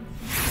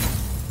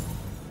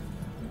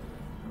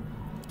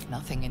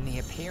 Nothing in the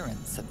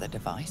appearance of the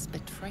device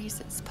betrays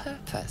its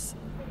purpose.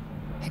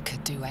 It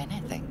could do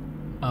anything.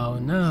 Oh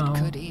no. It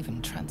could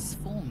even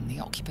transform the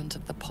occupant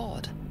of the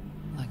pod,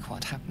 like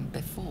what happened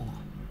before.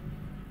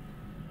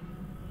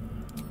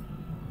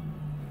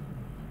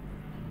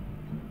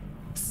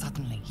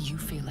 Suddenly, you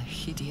feel a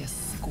hideous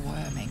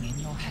squirming in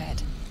your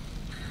head.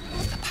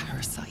 A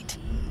parasite.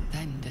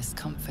 Then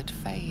discomfort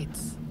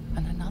fades,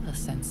 and another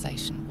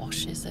sensation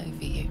washes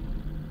over you.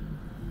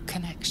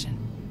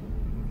 Connection.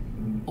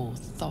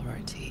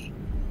 Authority.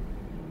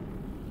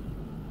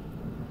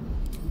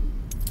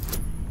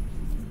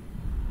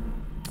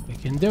 We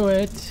can do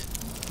it.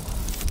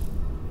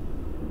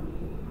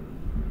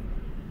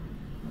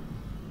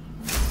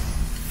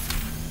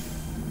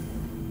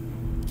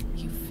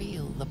 You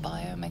feel the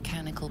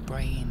biomechanical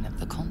brain of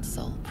the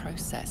console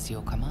process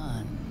your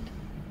command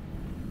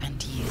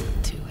and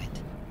yield to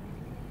it.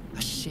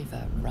 A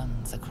shiver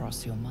runs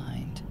across your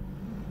mind.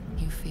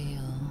 You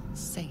feel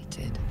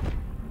sated.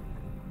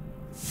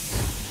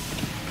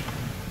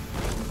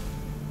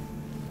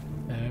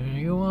 There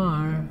you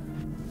are.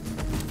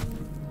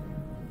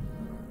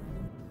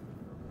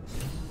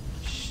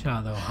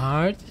 Shadow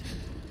Heart.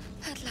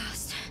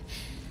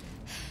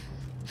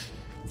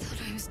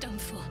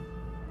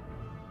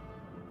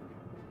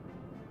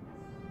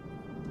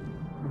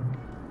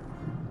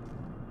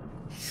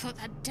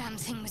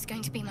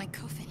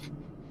 coffin.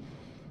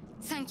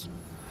 Thank you.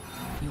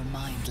 Your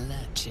mind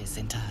lurches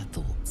into her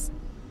thoughts.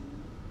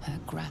 Her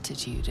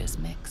gratitude is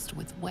mixed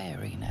with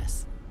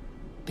wariness,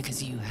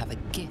 because you have a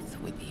Gith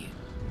with you.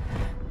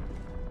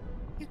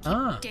 You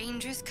keep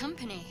dangerous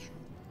company.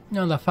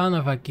 Not a fan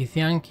of a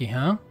Githyanki,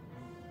 huh?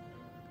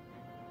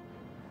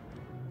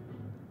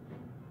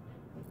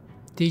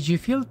 Did you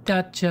feel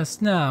that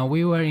just now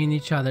we were in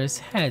each other's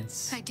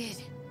heads? I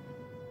did.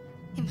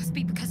 It must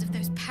be because of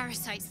those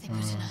parasites they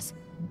put in us.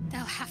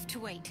 They'll have to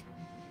wait.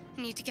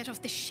 I need to get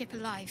off this ship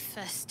alive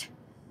first.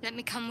 Let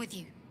me come with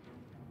you.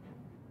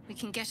 We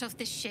can get off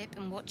this ship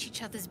and watch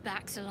each other's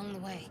backs along the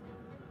way.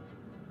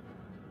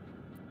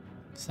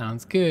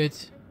 Sounds good.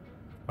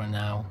 For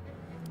now.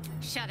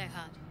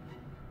 Shadowheart.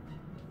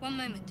 One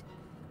moment.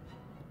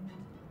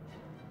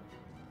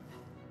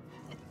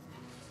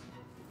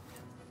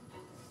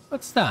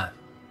 What's that?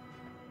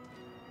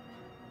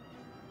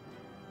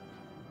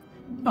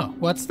 Oh,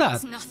 what's that?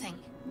 It's nothing.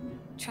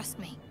 Trust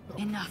me.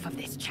 Enough of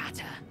this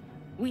chatter.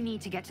 We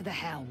need to get to the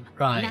helm.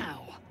 Right.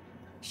 Now.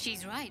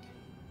 She's right.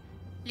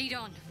 Lead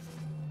on.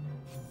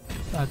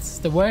 That's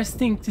the worst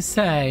thing to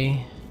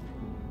say.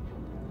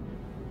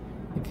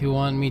 If you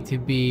want me to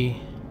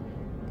be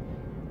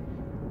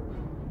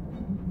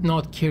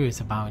not curious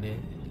about it,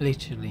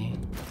 literally.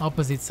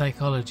 Opposite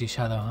psychology,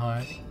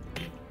 Shadowheart.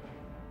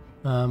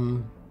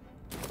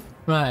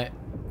 Right.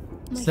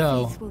 My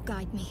So faith will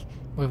guide me.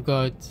 we've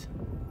got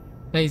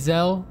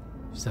Lae'zel,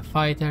 she's a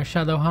fighter.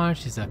 Shadowheart,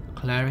 she's a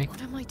cleric.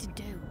 What am I to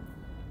do?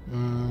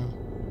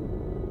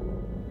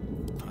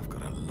 I've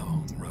got a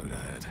long road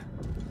ahead.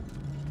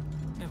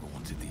 Never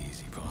wanted the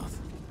easy path.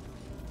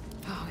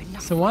 Oh,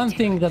 enough So of one it.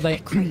 thing that I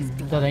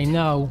Crazed that I blood.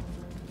 know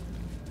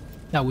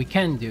that we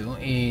can do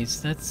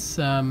is let's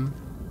do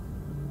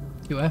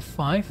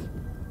F5,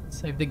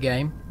 save the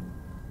game,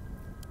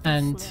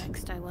 and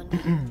Next, I wonder.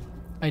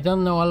 I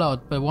don't know a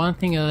lot, but one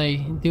thing that I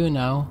do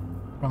know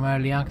from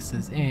early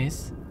access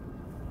is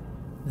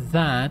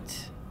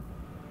that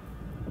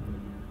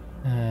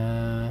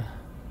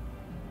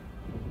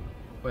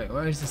wait,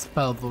 where is the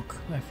spell book?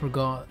 I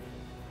forgot.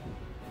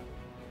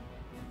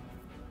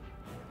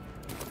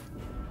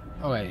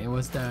 Oh wait, it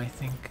was there, I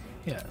think.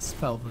 Yeah,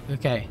 spell book.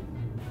 Okay.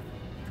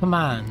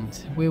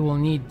 Command. We will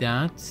need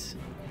that.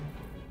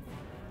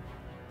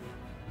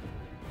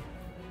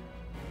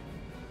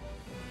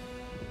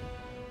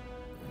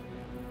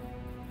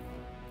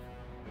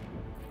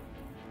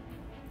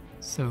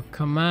 So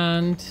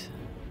command.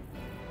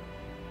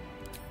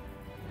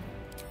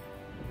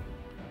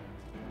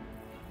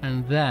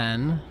 And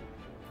then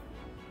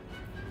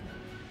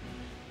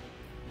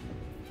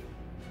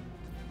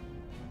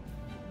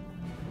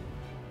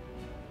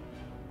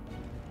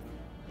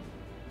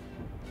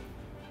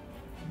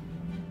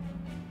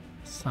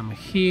some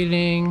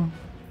healing.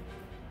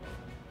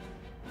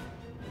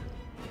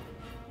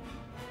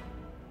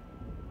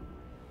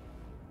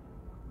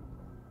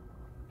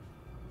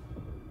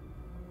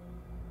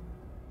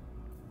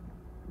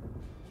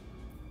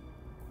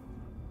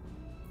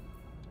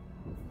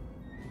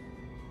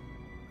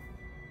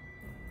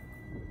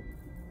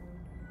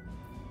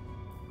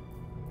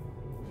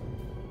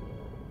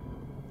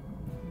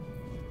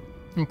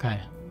 Okay.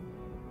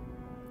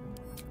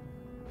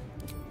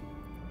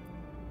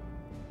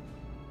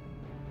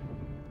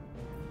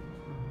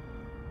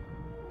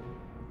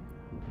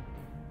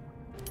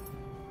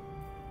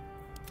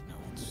 No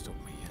one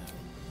stopped me yet.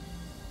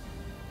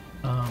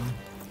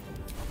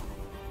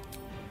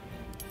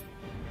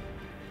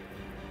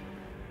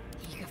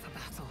 Eager for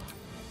battle.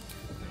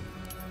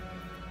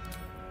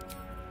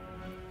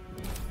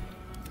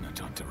 No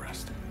time to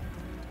rest.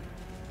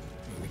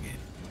 Moving in.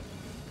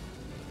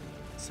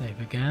 Save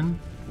again.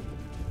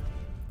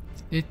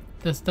 It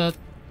does that.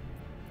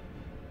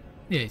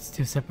 Yeah, it's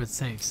two separate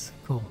saves.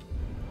 Cool.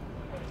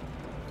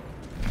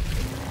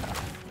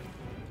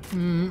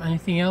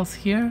 Anything else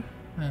here?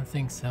 I don't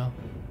think so.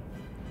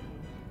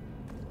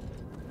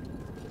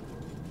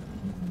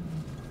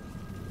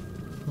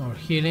 More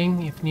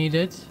healing if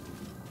needed.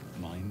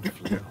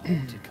 Mindful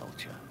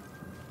horticulture.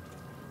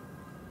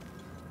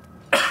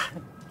 Odd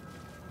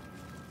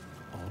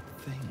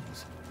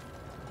things.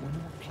 We're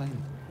not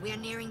playing. We are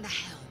nearing the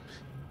helm.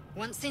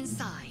 Once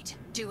inside,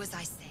 do as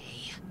I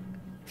say.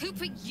 Who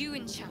put you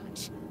in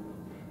charge?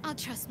 I'll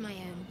trust my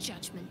own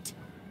judgment.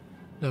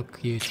 Look,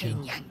 you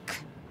two.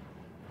 Yank.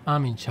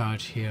 I'm in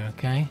charge here,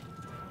 okay?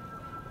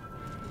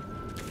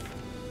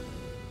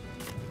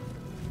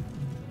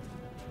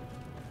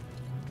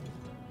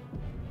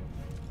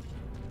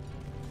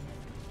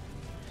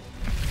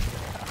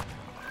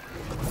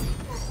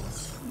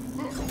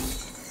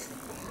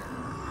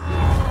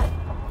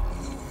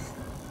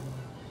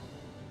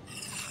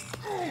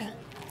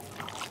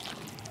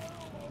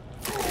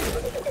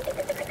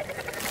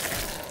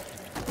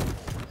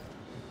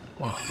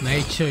 Wow,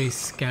 nature is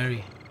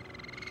scary.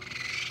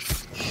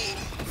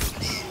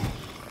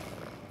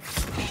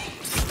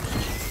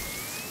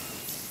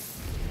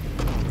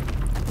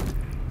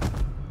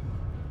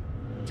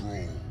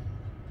 Draw.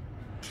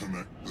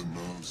 Connect the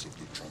nerves of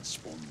the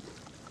transponder.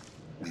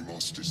 We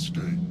must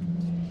escape.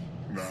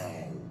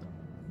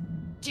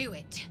 Do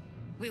it.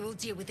 We will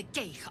deal with the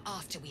Geich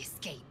after we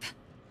escape.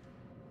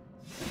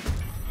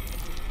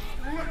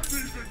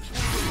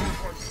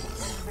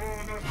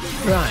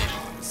 Right,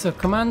 so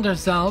Commander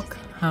Zhalk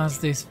has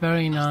this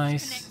very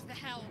nice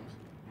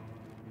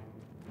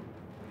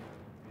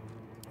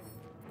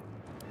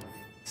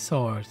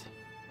sword,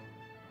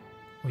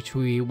 which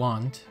we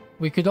want.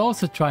 We could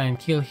also try and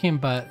kill him,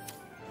 but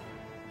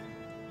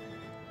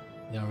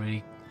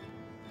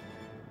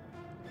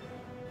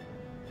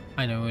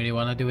I don't really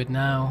want to do it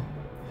now.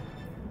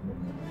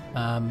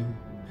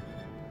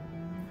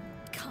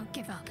 Can't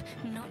give up,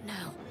 not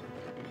now.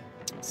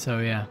 So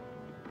yeah.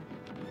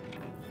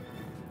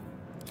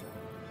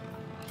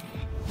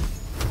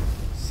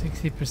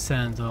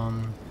 60%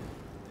 on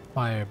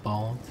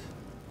Firebolt.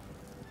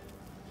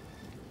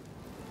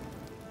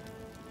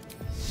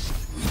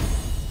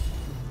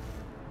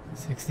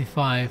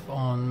 $65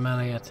 on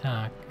melee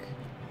attack.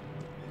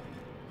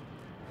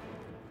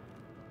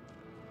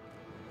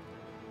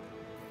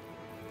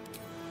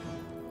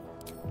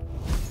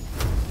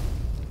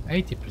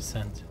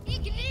 $80%.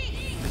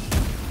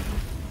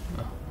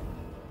 Oh.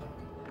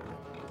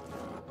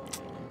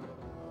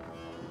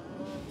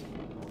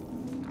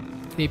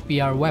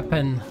 DPR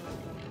weapon.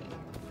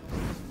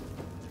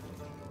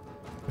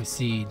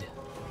 Proceed.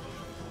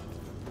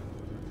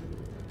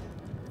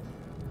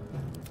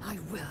 I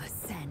will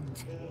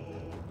ascend.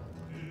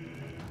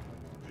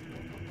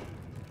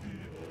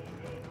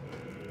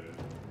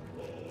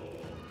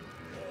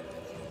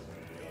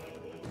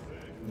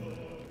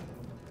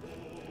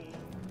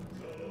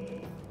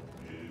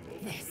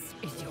 This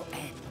is your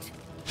end.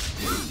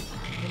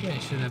 Maybe I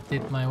should have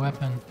did my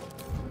weapon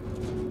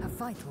A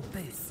vital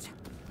boost.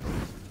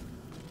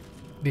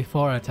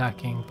 before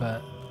attacking,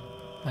 but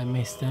I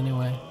missed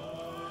anyway.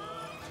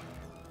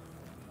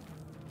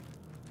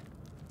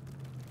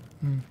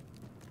 Need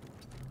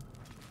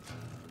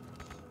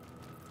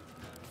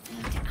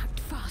to act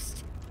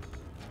fast.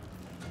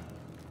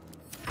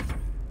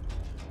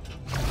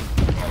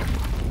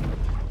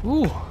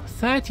 Ooh,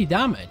 30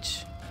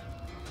 damage.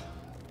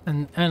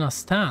 And a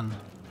stun.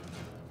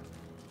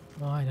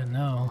 Oh, I don't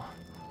know.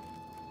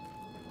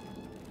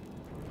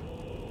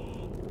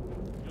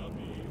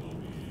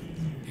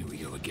 Here we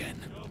go again.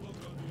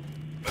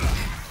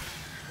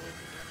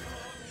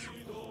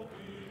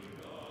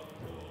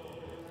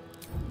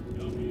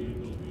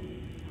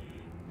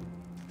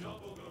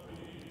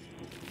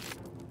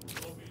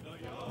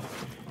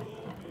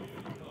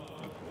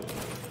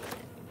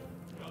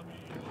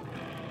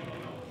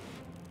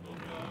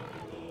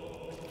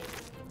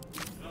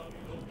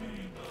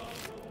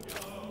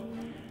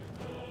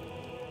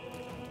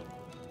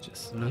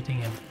 Just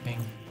looting everything.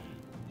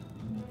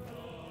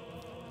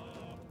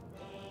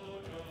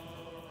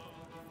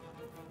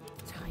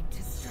 Time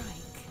to strike.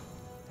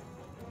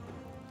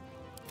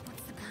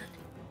 What's the plan?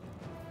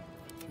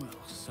 Well,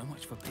 so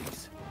much for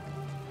peace.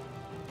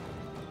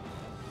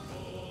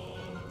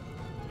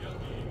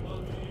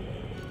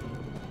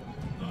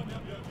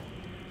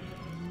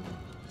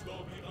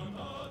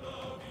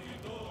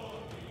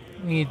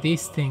 We need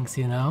these things,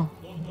 you know.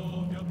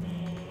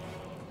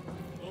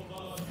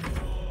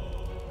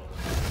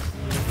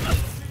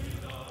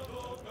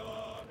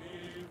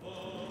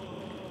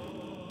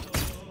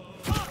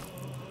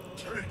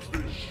 Take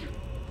this ship,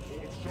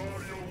 or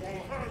Zarya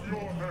will have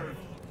your head.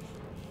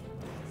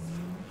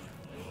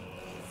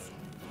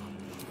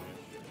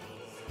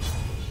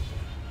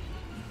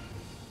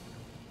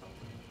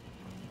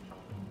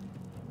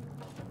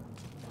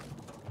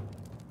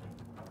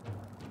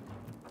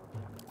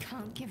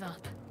 Can't give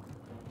up.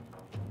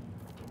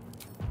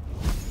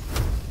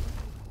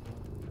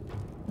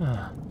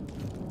 Ah.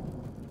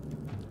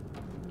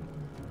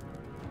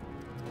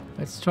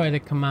 Let's try the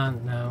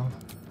command now.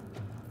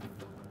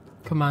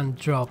 Command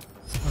drop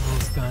on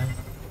this guy.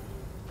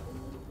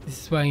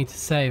 This is where I need to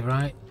save,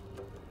 right?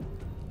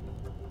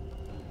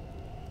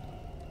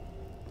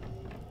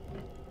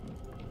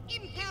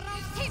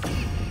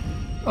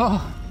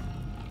 Oh!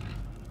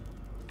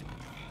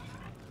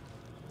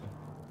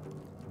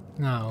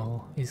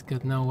 No, he's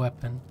got no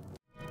weapon.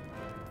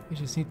 We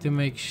just need to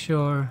make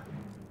sure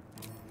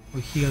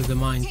we heal the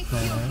mind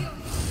player.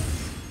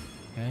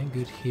 Okay,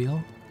 good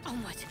heal.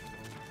 Onward.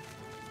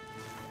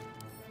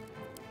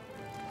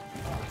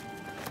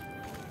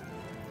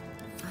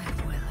 I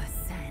will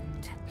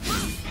ascend.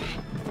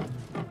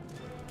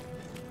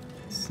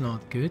 It's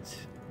not good.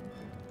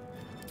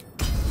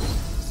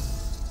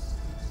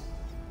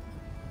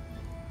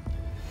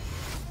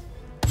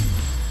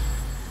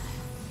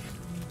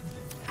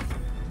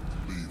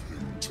 Leave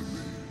him to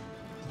me.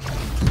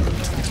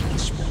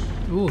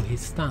 Ooh,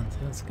 he's stunned.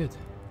 That's good.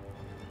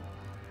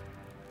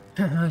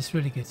 That's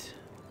really good.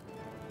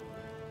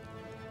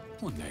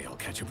 One day I'll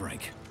catch a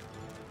break.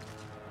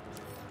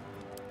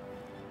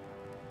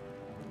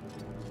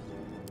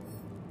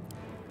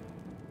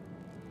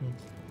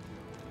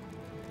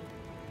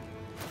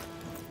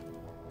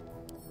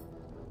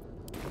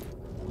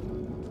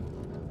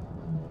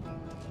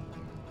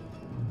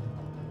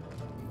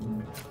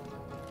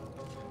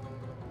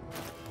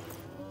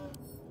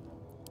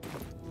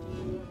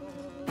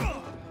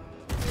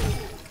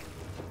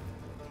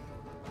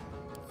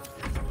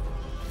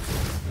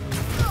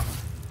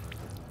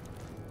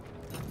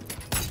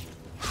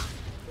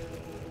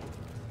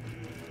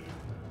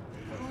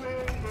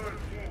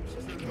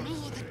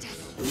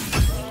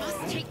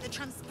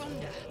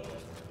 transponder.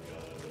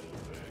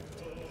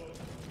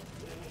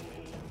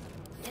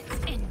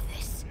 Let's end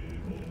this.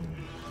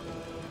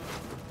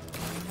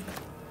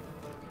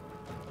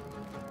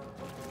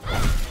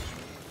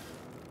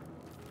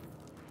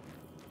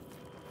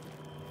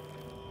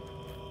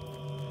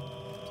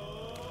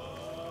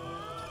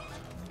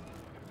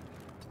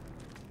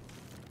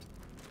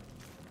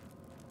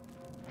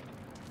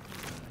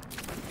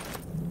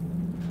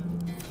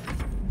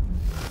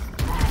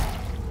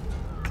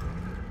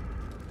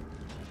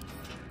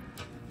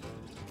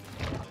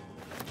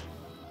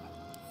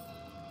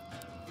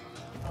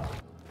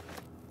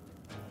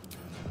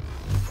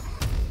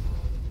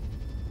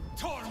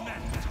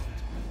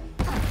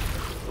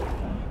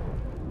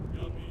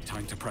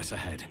 Time to press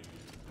ahead.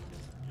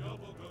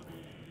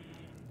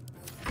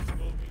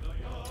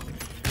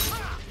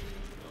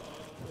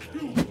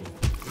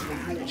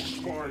 Your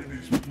spine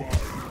is mine.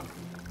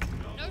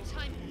 No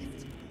time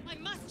left. I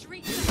must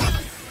reach the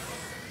front.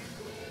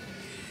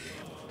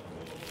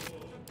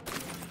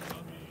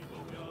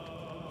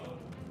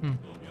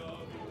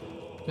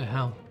 The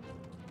hell?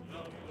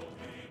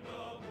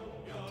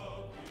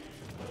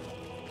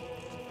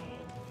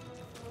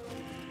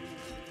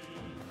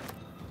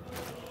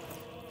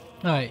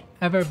 Alright,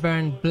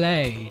 Everburn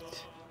Blade.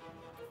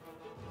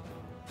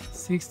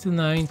 6 to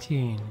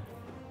 19.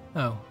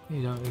 Oh,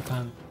 you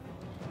can't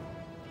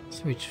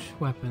switch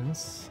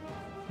weapons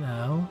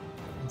now.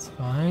 That's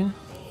fine.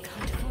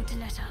 Can't afford to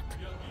let up.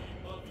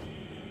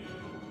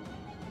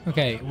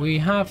 Okay, we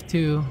have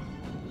to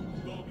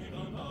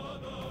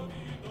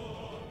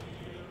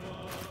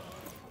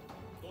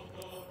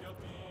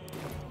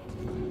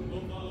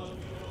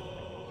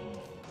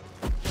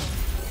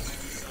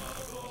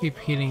keep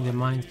healing the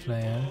Mind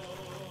Flayer.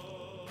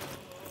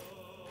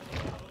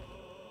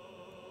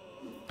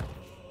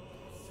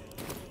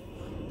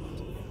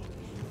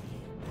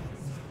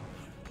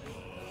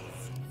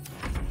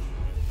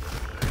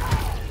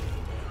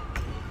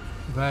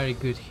 Very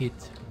good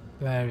hit,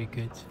 very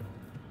good.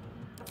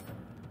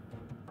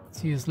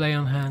 Let's use Lay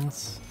on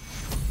Hands.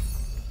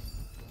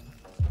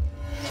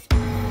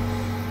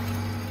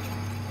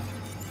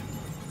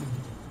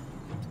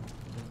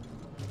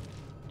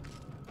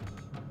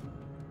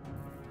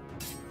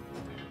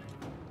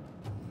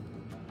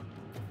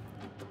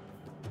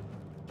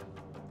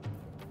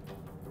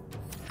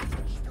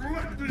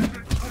 Let these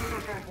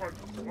intruders open.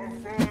 The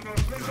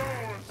furnace is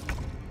ours.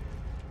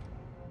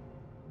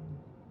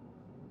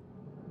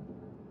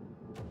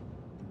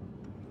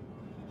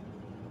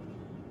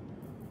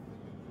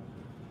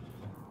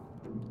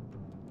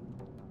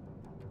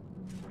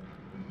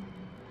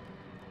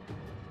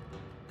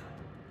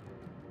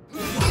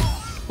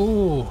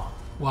 Oh,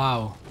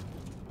 wow.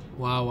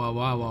 Wow.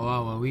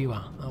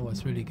 That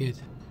was really good.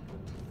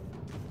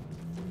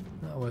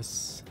 That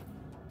was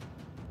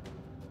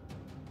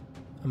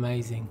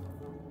amazing.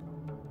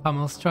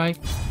 Pummel strike.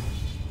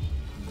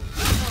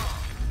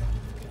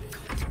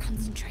 Got to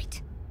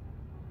concentrate.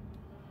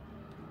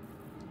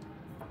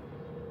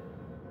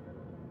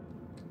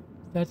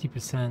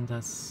 30%,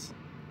 that's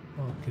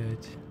all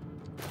good.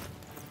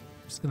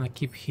 Just gonna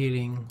keep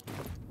healing.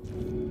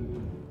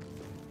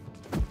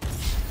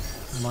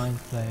 Mind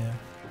Flayer.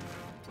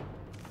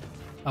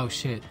 Oh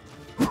shit.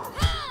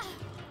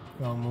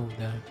 Wrong move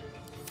there.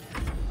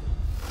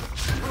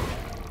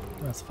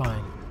 That's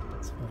fine.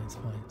 It's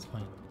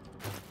fine.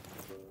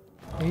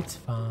 It's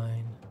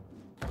fine.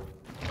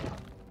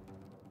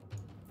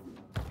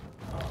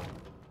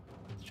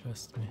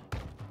 Trust me.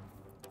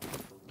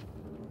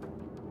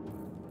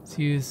 Let's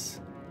use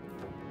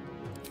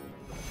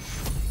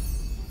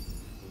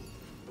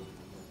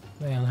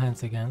Lay on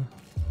Hands again.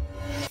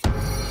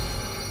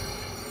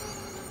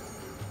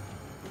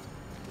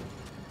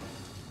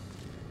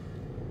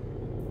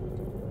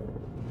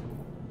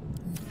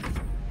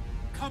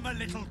 Come a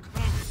little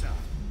closer.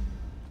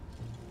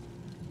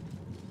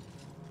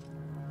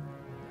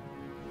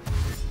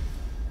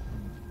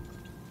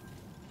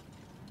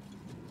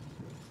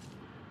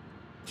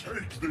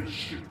 Take this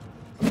ship.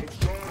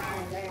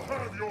 Rosario will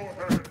have your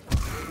head.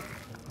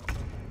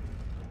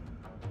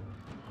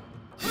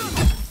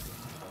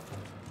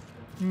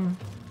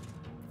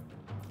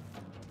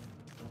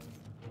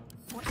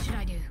 What should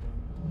I do?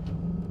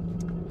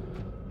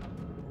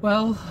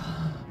 Well,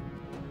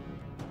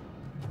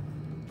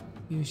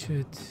 you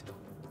should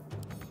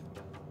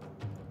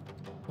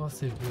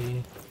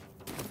possibly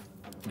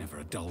Never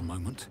a dull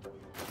moment.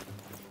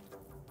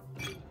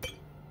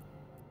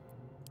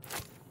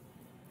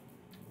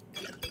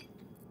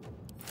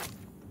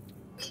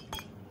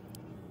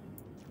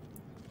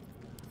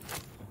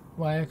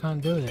 why I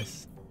can't do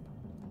this.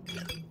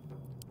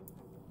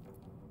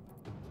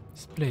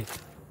 Split.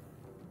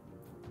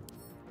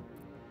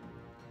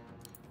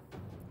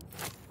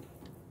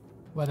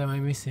 What am I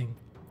missing?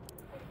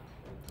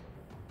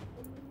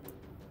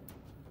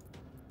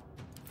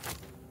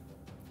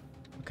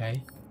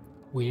 Okay,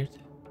 weird.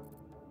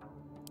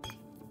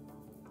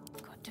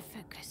 Got to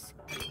focus.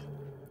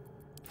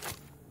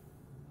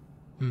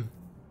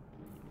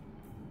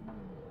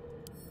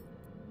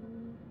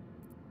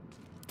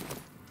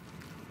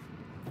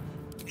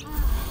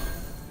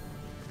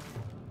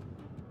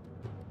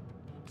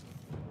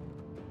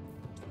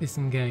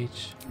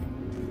 Disengage.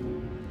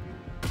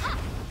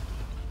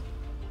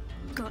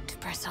 Got to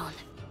press on.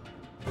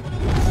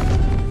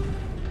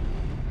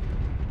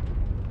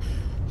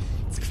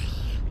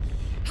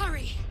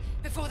 Hurry,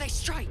 before they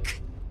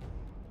strike.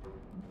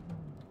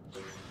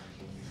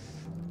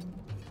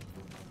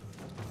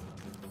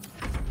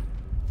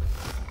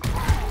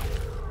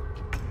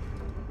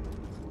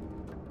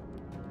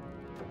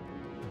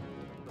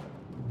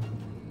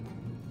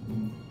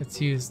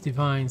 Let's use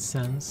Divine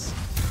Sense.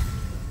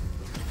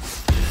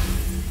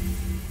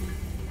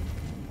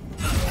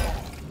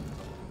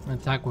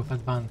 Attack with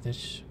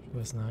advantage, which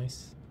was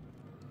nice.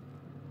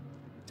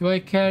 Do I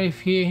care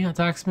if he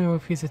attacks me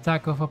with his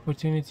attack of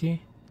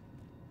opportunity?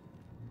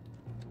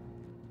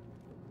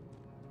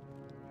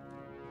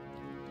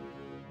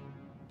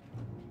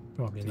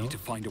 Probably not. Need to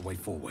find a way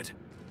forward.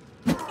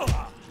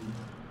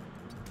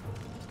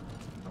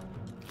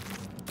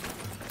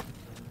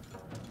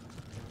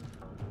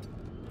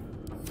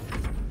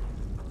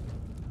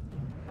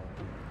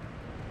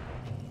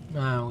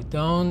 Now,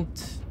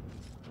 don't...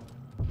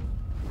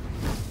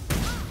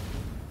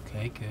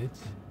 Okay, good.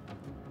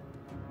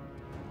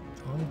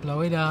 Don't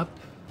blow it up.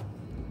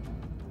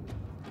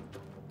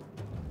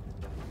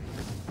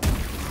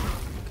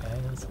 Okay,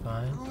 that's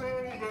fine. Throw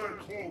their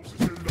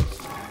corpses in the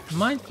sea.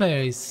 Mind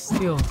Flayer is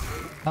still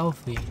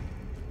healthy.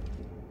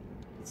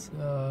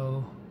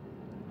 So...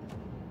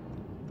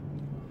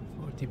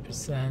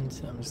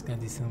 40%. I'm just gonna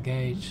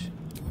disengage.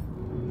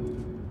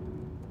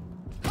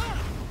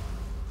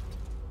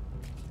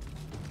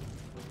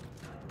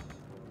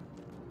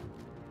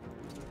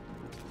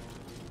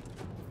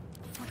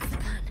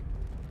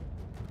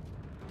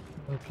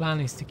 The plan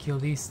is to kill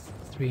these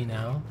 3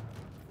 now.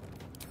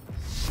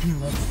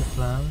 That's the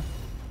plan.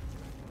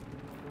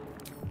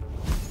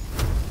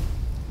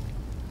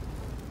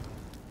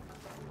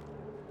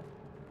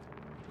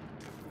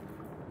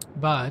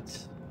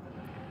 But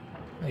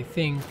I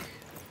think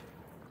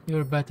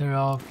you're better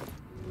off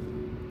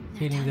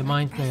hitting the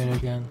Mind Flayer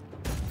again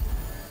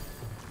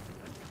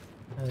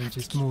and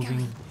just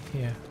moving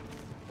here.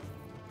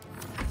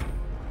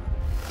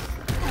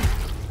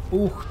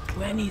 Ooh,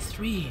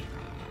 23!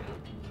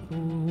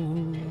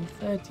 Ooh,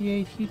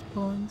 38 hit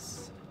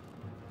points.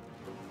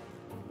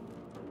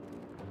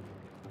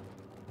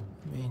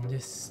 I mean,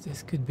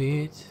 this could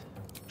be it.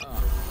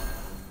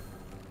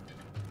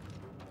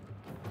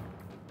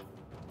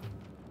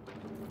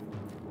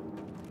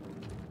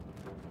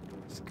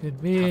 This could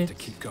be Have it. to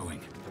keep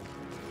going.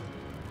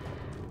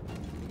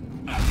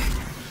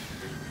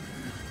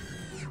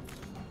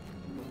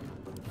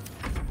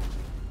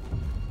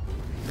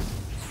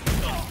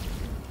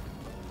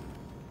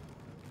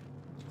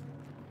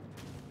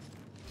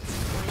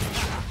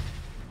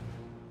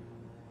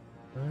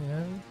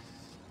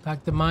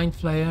 Attack the Mind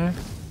Flayer.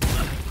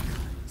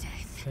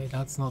 Okay,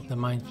 that's not the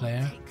Mind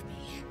Flayer.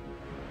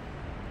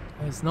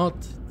 It's not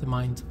the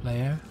Mind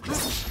Flayer.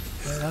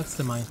 Okay, that's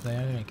the Mind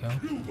Flayer. There we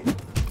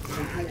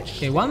go.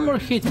 Okay, one more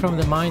hit from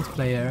the Mind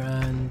Flayer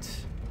and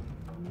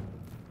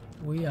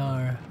we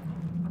are...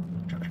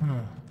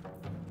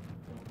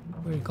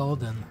 we're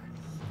golden.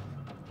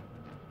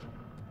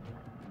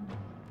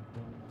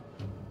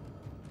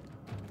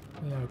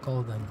 We are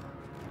golden.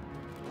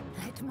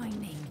 Let my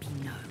name be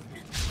known.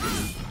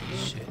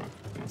 Shit,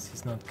 this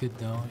is not good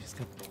though. Just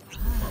got...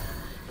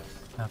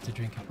 I have to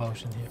drink a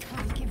potion here.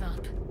 Can't give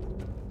up.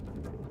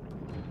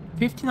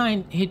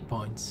 59 hit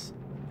points.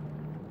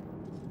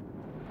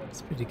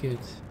 That's pretty good.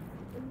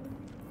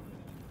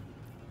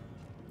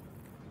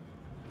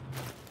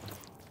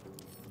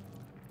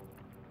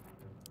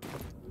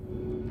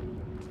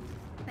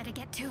 Better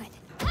get to it.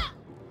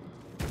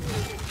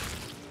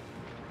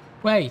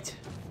 Wait!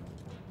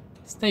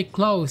 Stay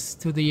close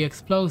to the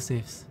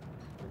explosives,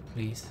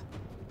 please.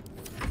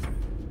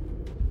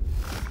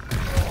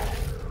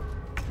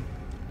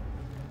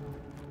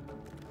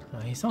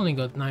 He's only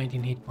got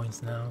 19 hit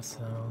points now,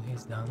 so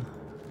he's done.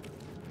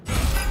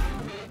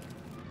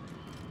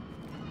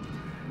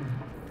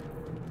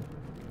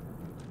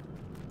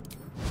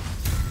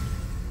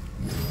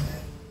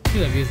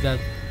 Should have used that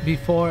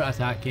before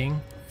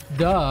attacking.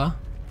 Duh!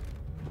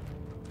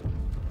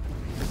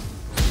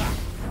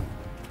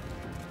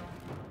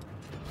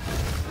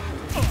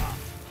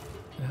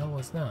 The hell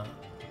was that?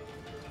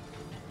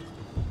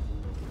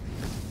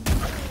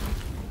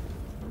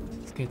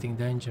 It's getting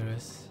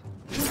dangerous.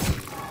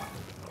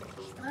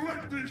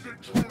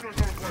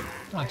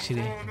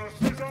 Actually,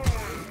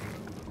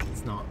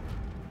 it's not.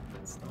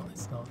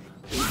 It's not.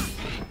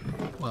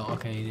 Well,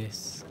 okay, it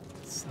is.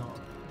 It's not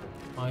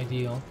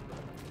ideal.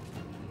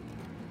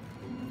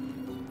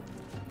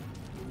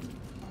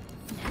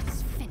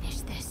 Let's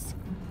finish this.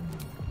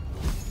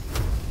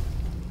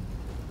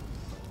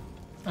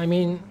 I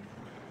mean,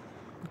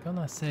 I'm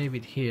gonna save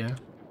it here.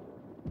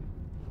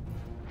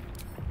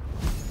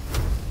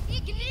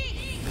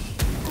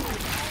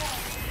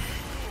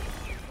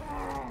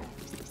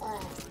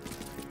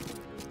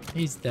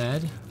 He's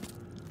dead.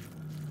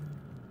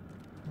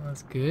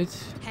 That's good.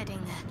 Heading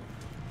there.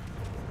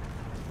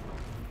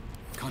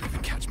 Can't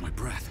even catch my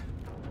breath.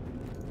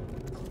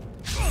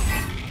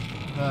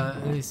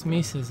 These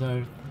misses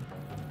are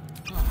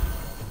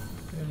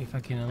really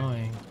fucking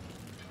annoying.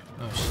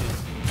 Oh shit.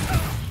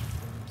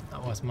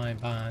 That was my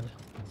bad.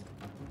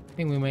 I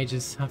think we may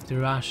just have to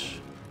rush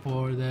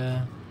for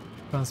the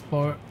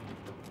transponder.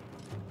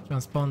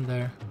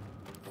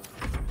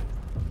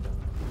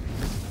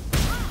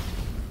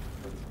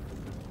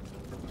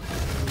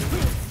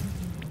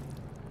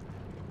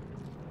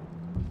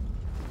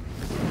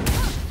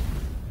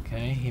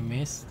 Okay, he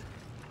missed.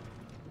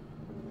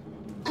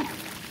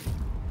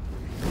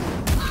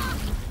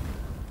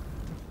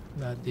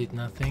 That did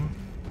nothing.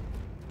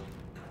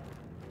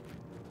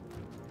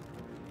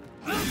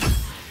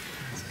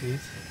 That's good.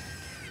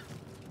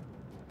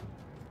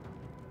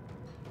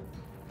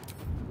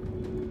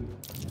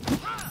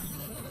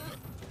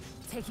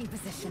 Taking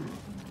position.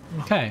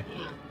 Okay.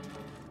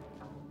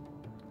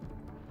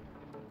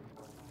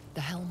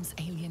 The helm's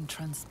alien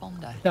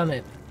transponder. Done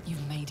it.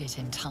 You've made it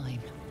in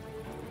time.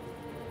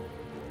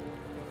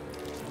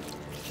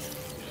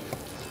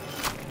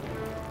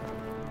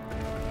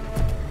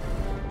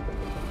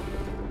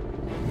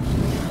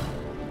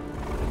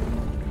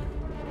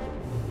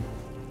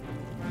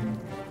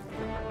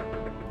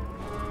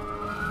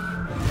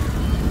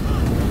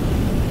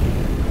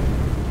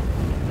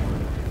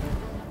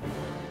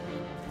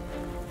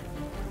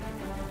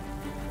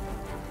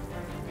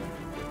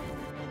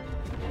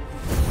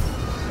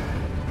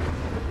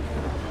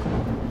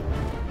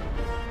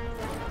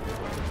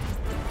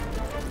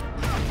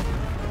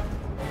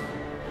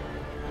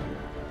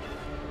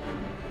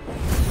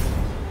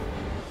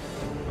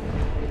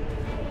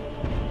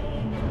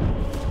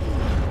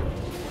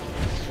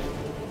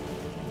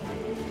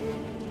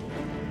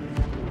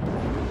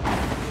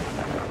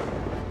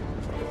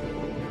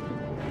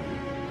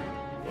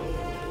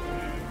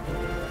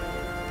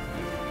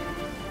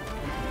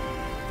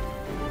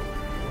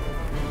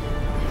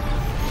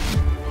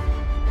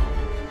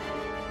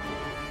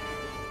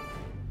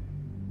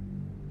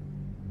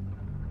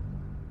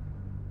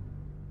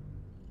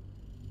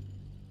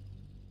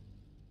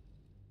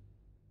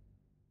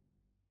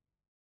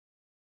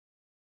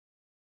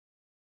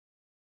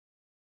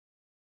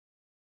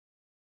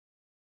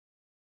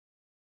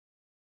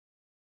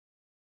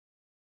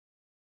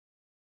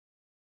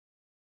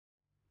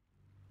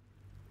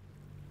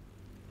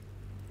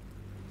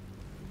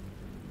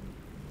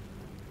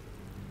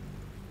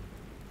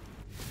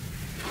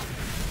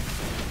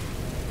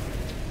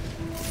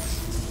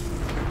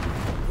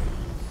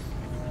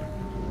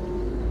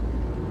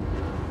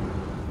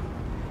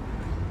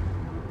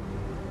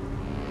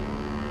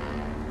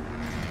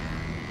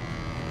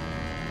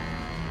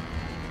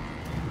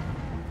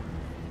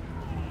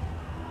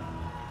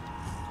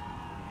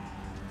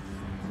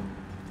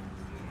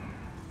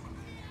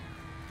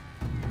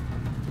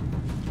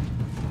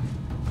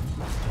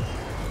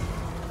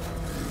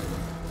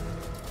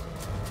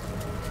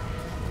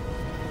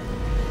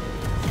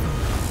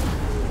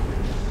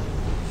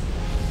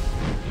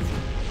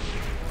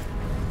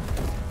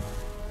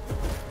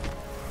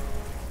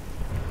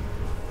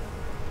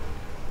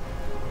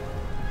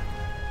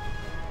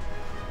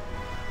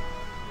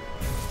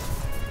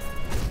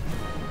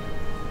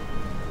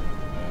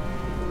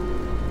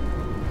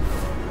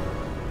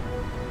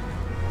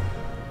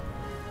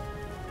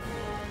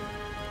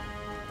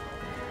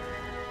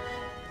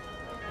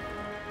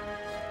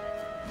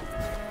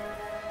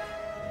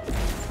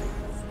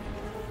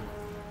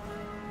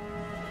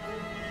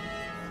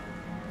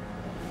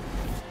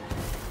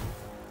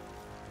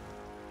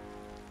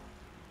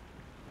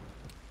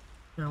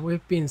 Now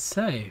we've been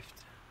saved.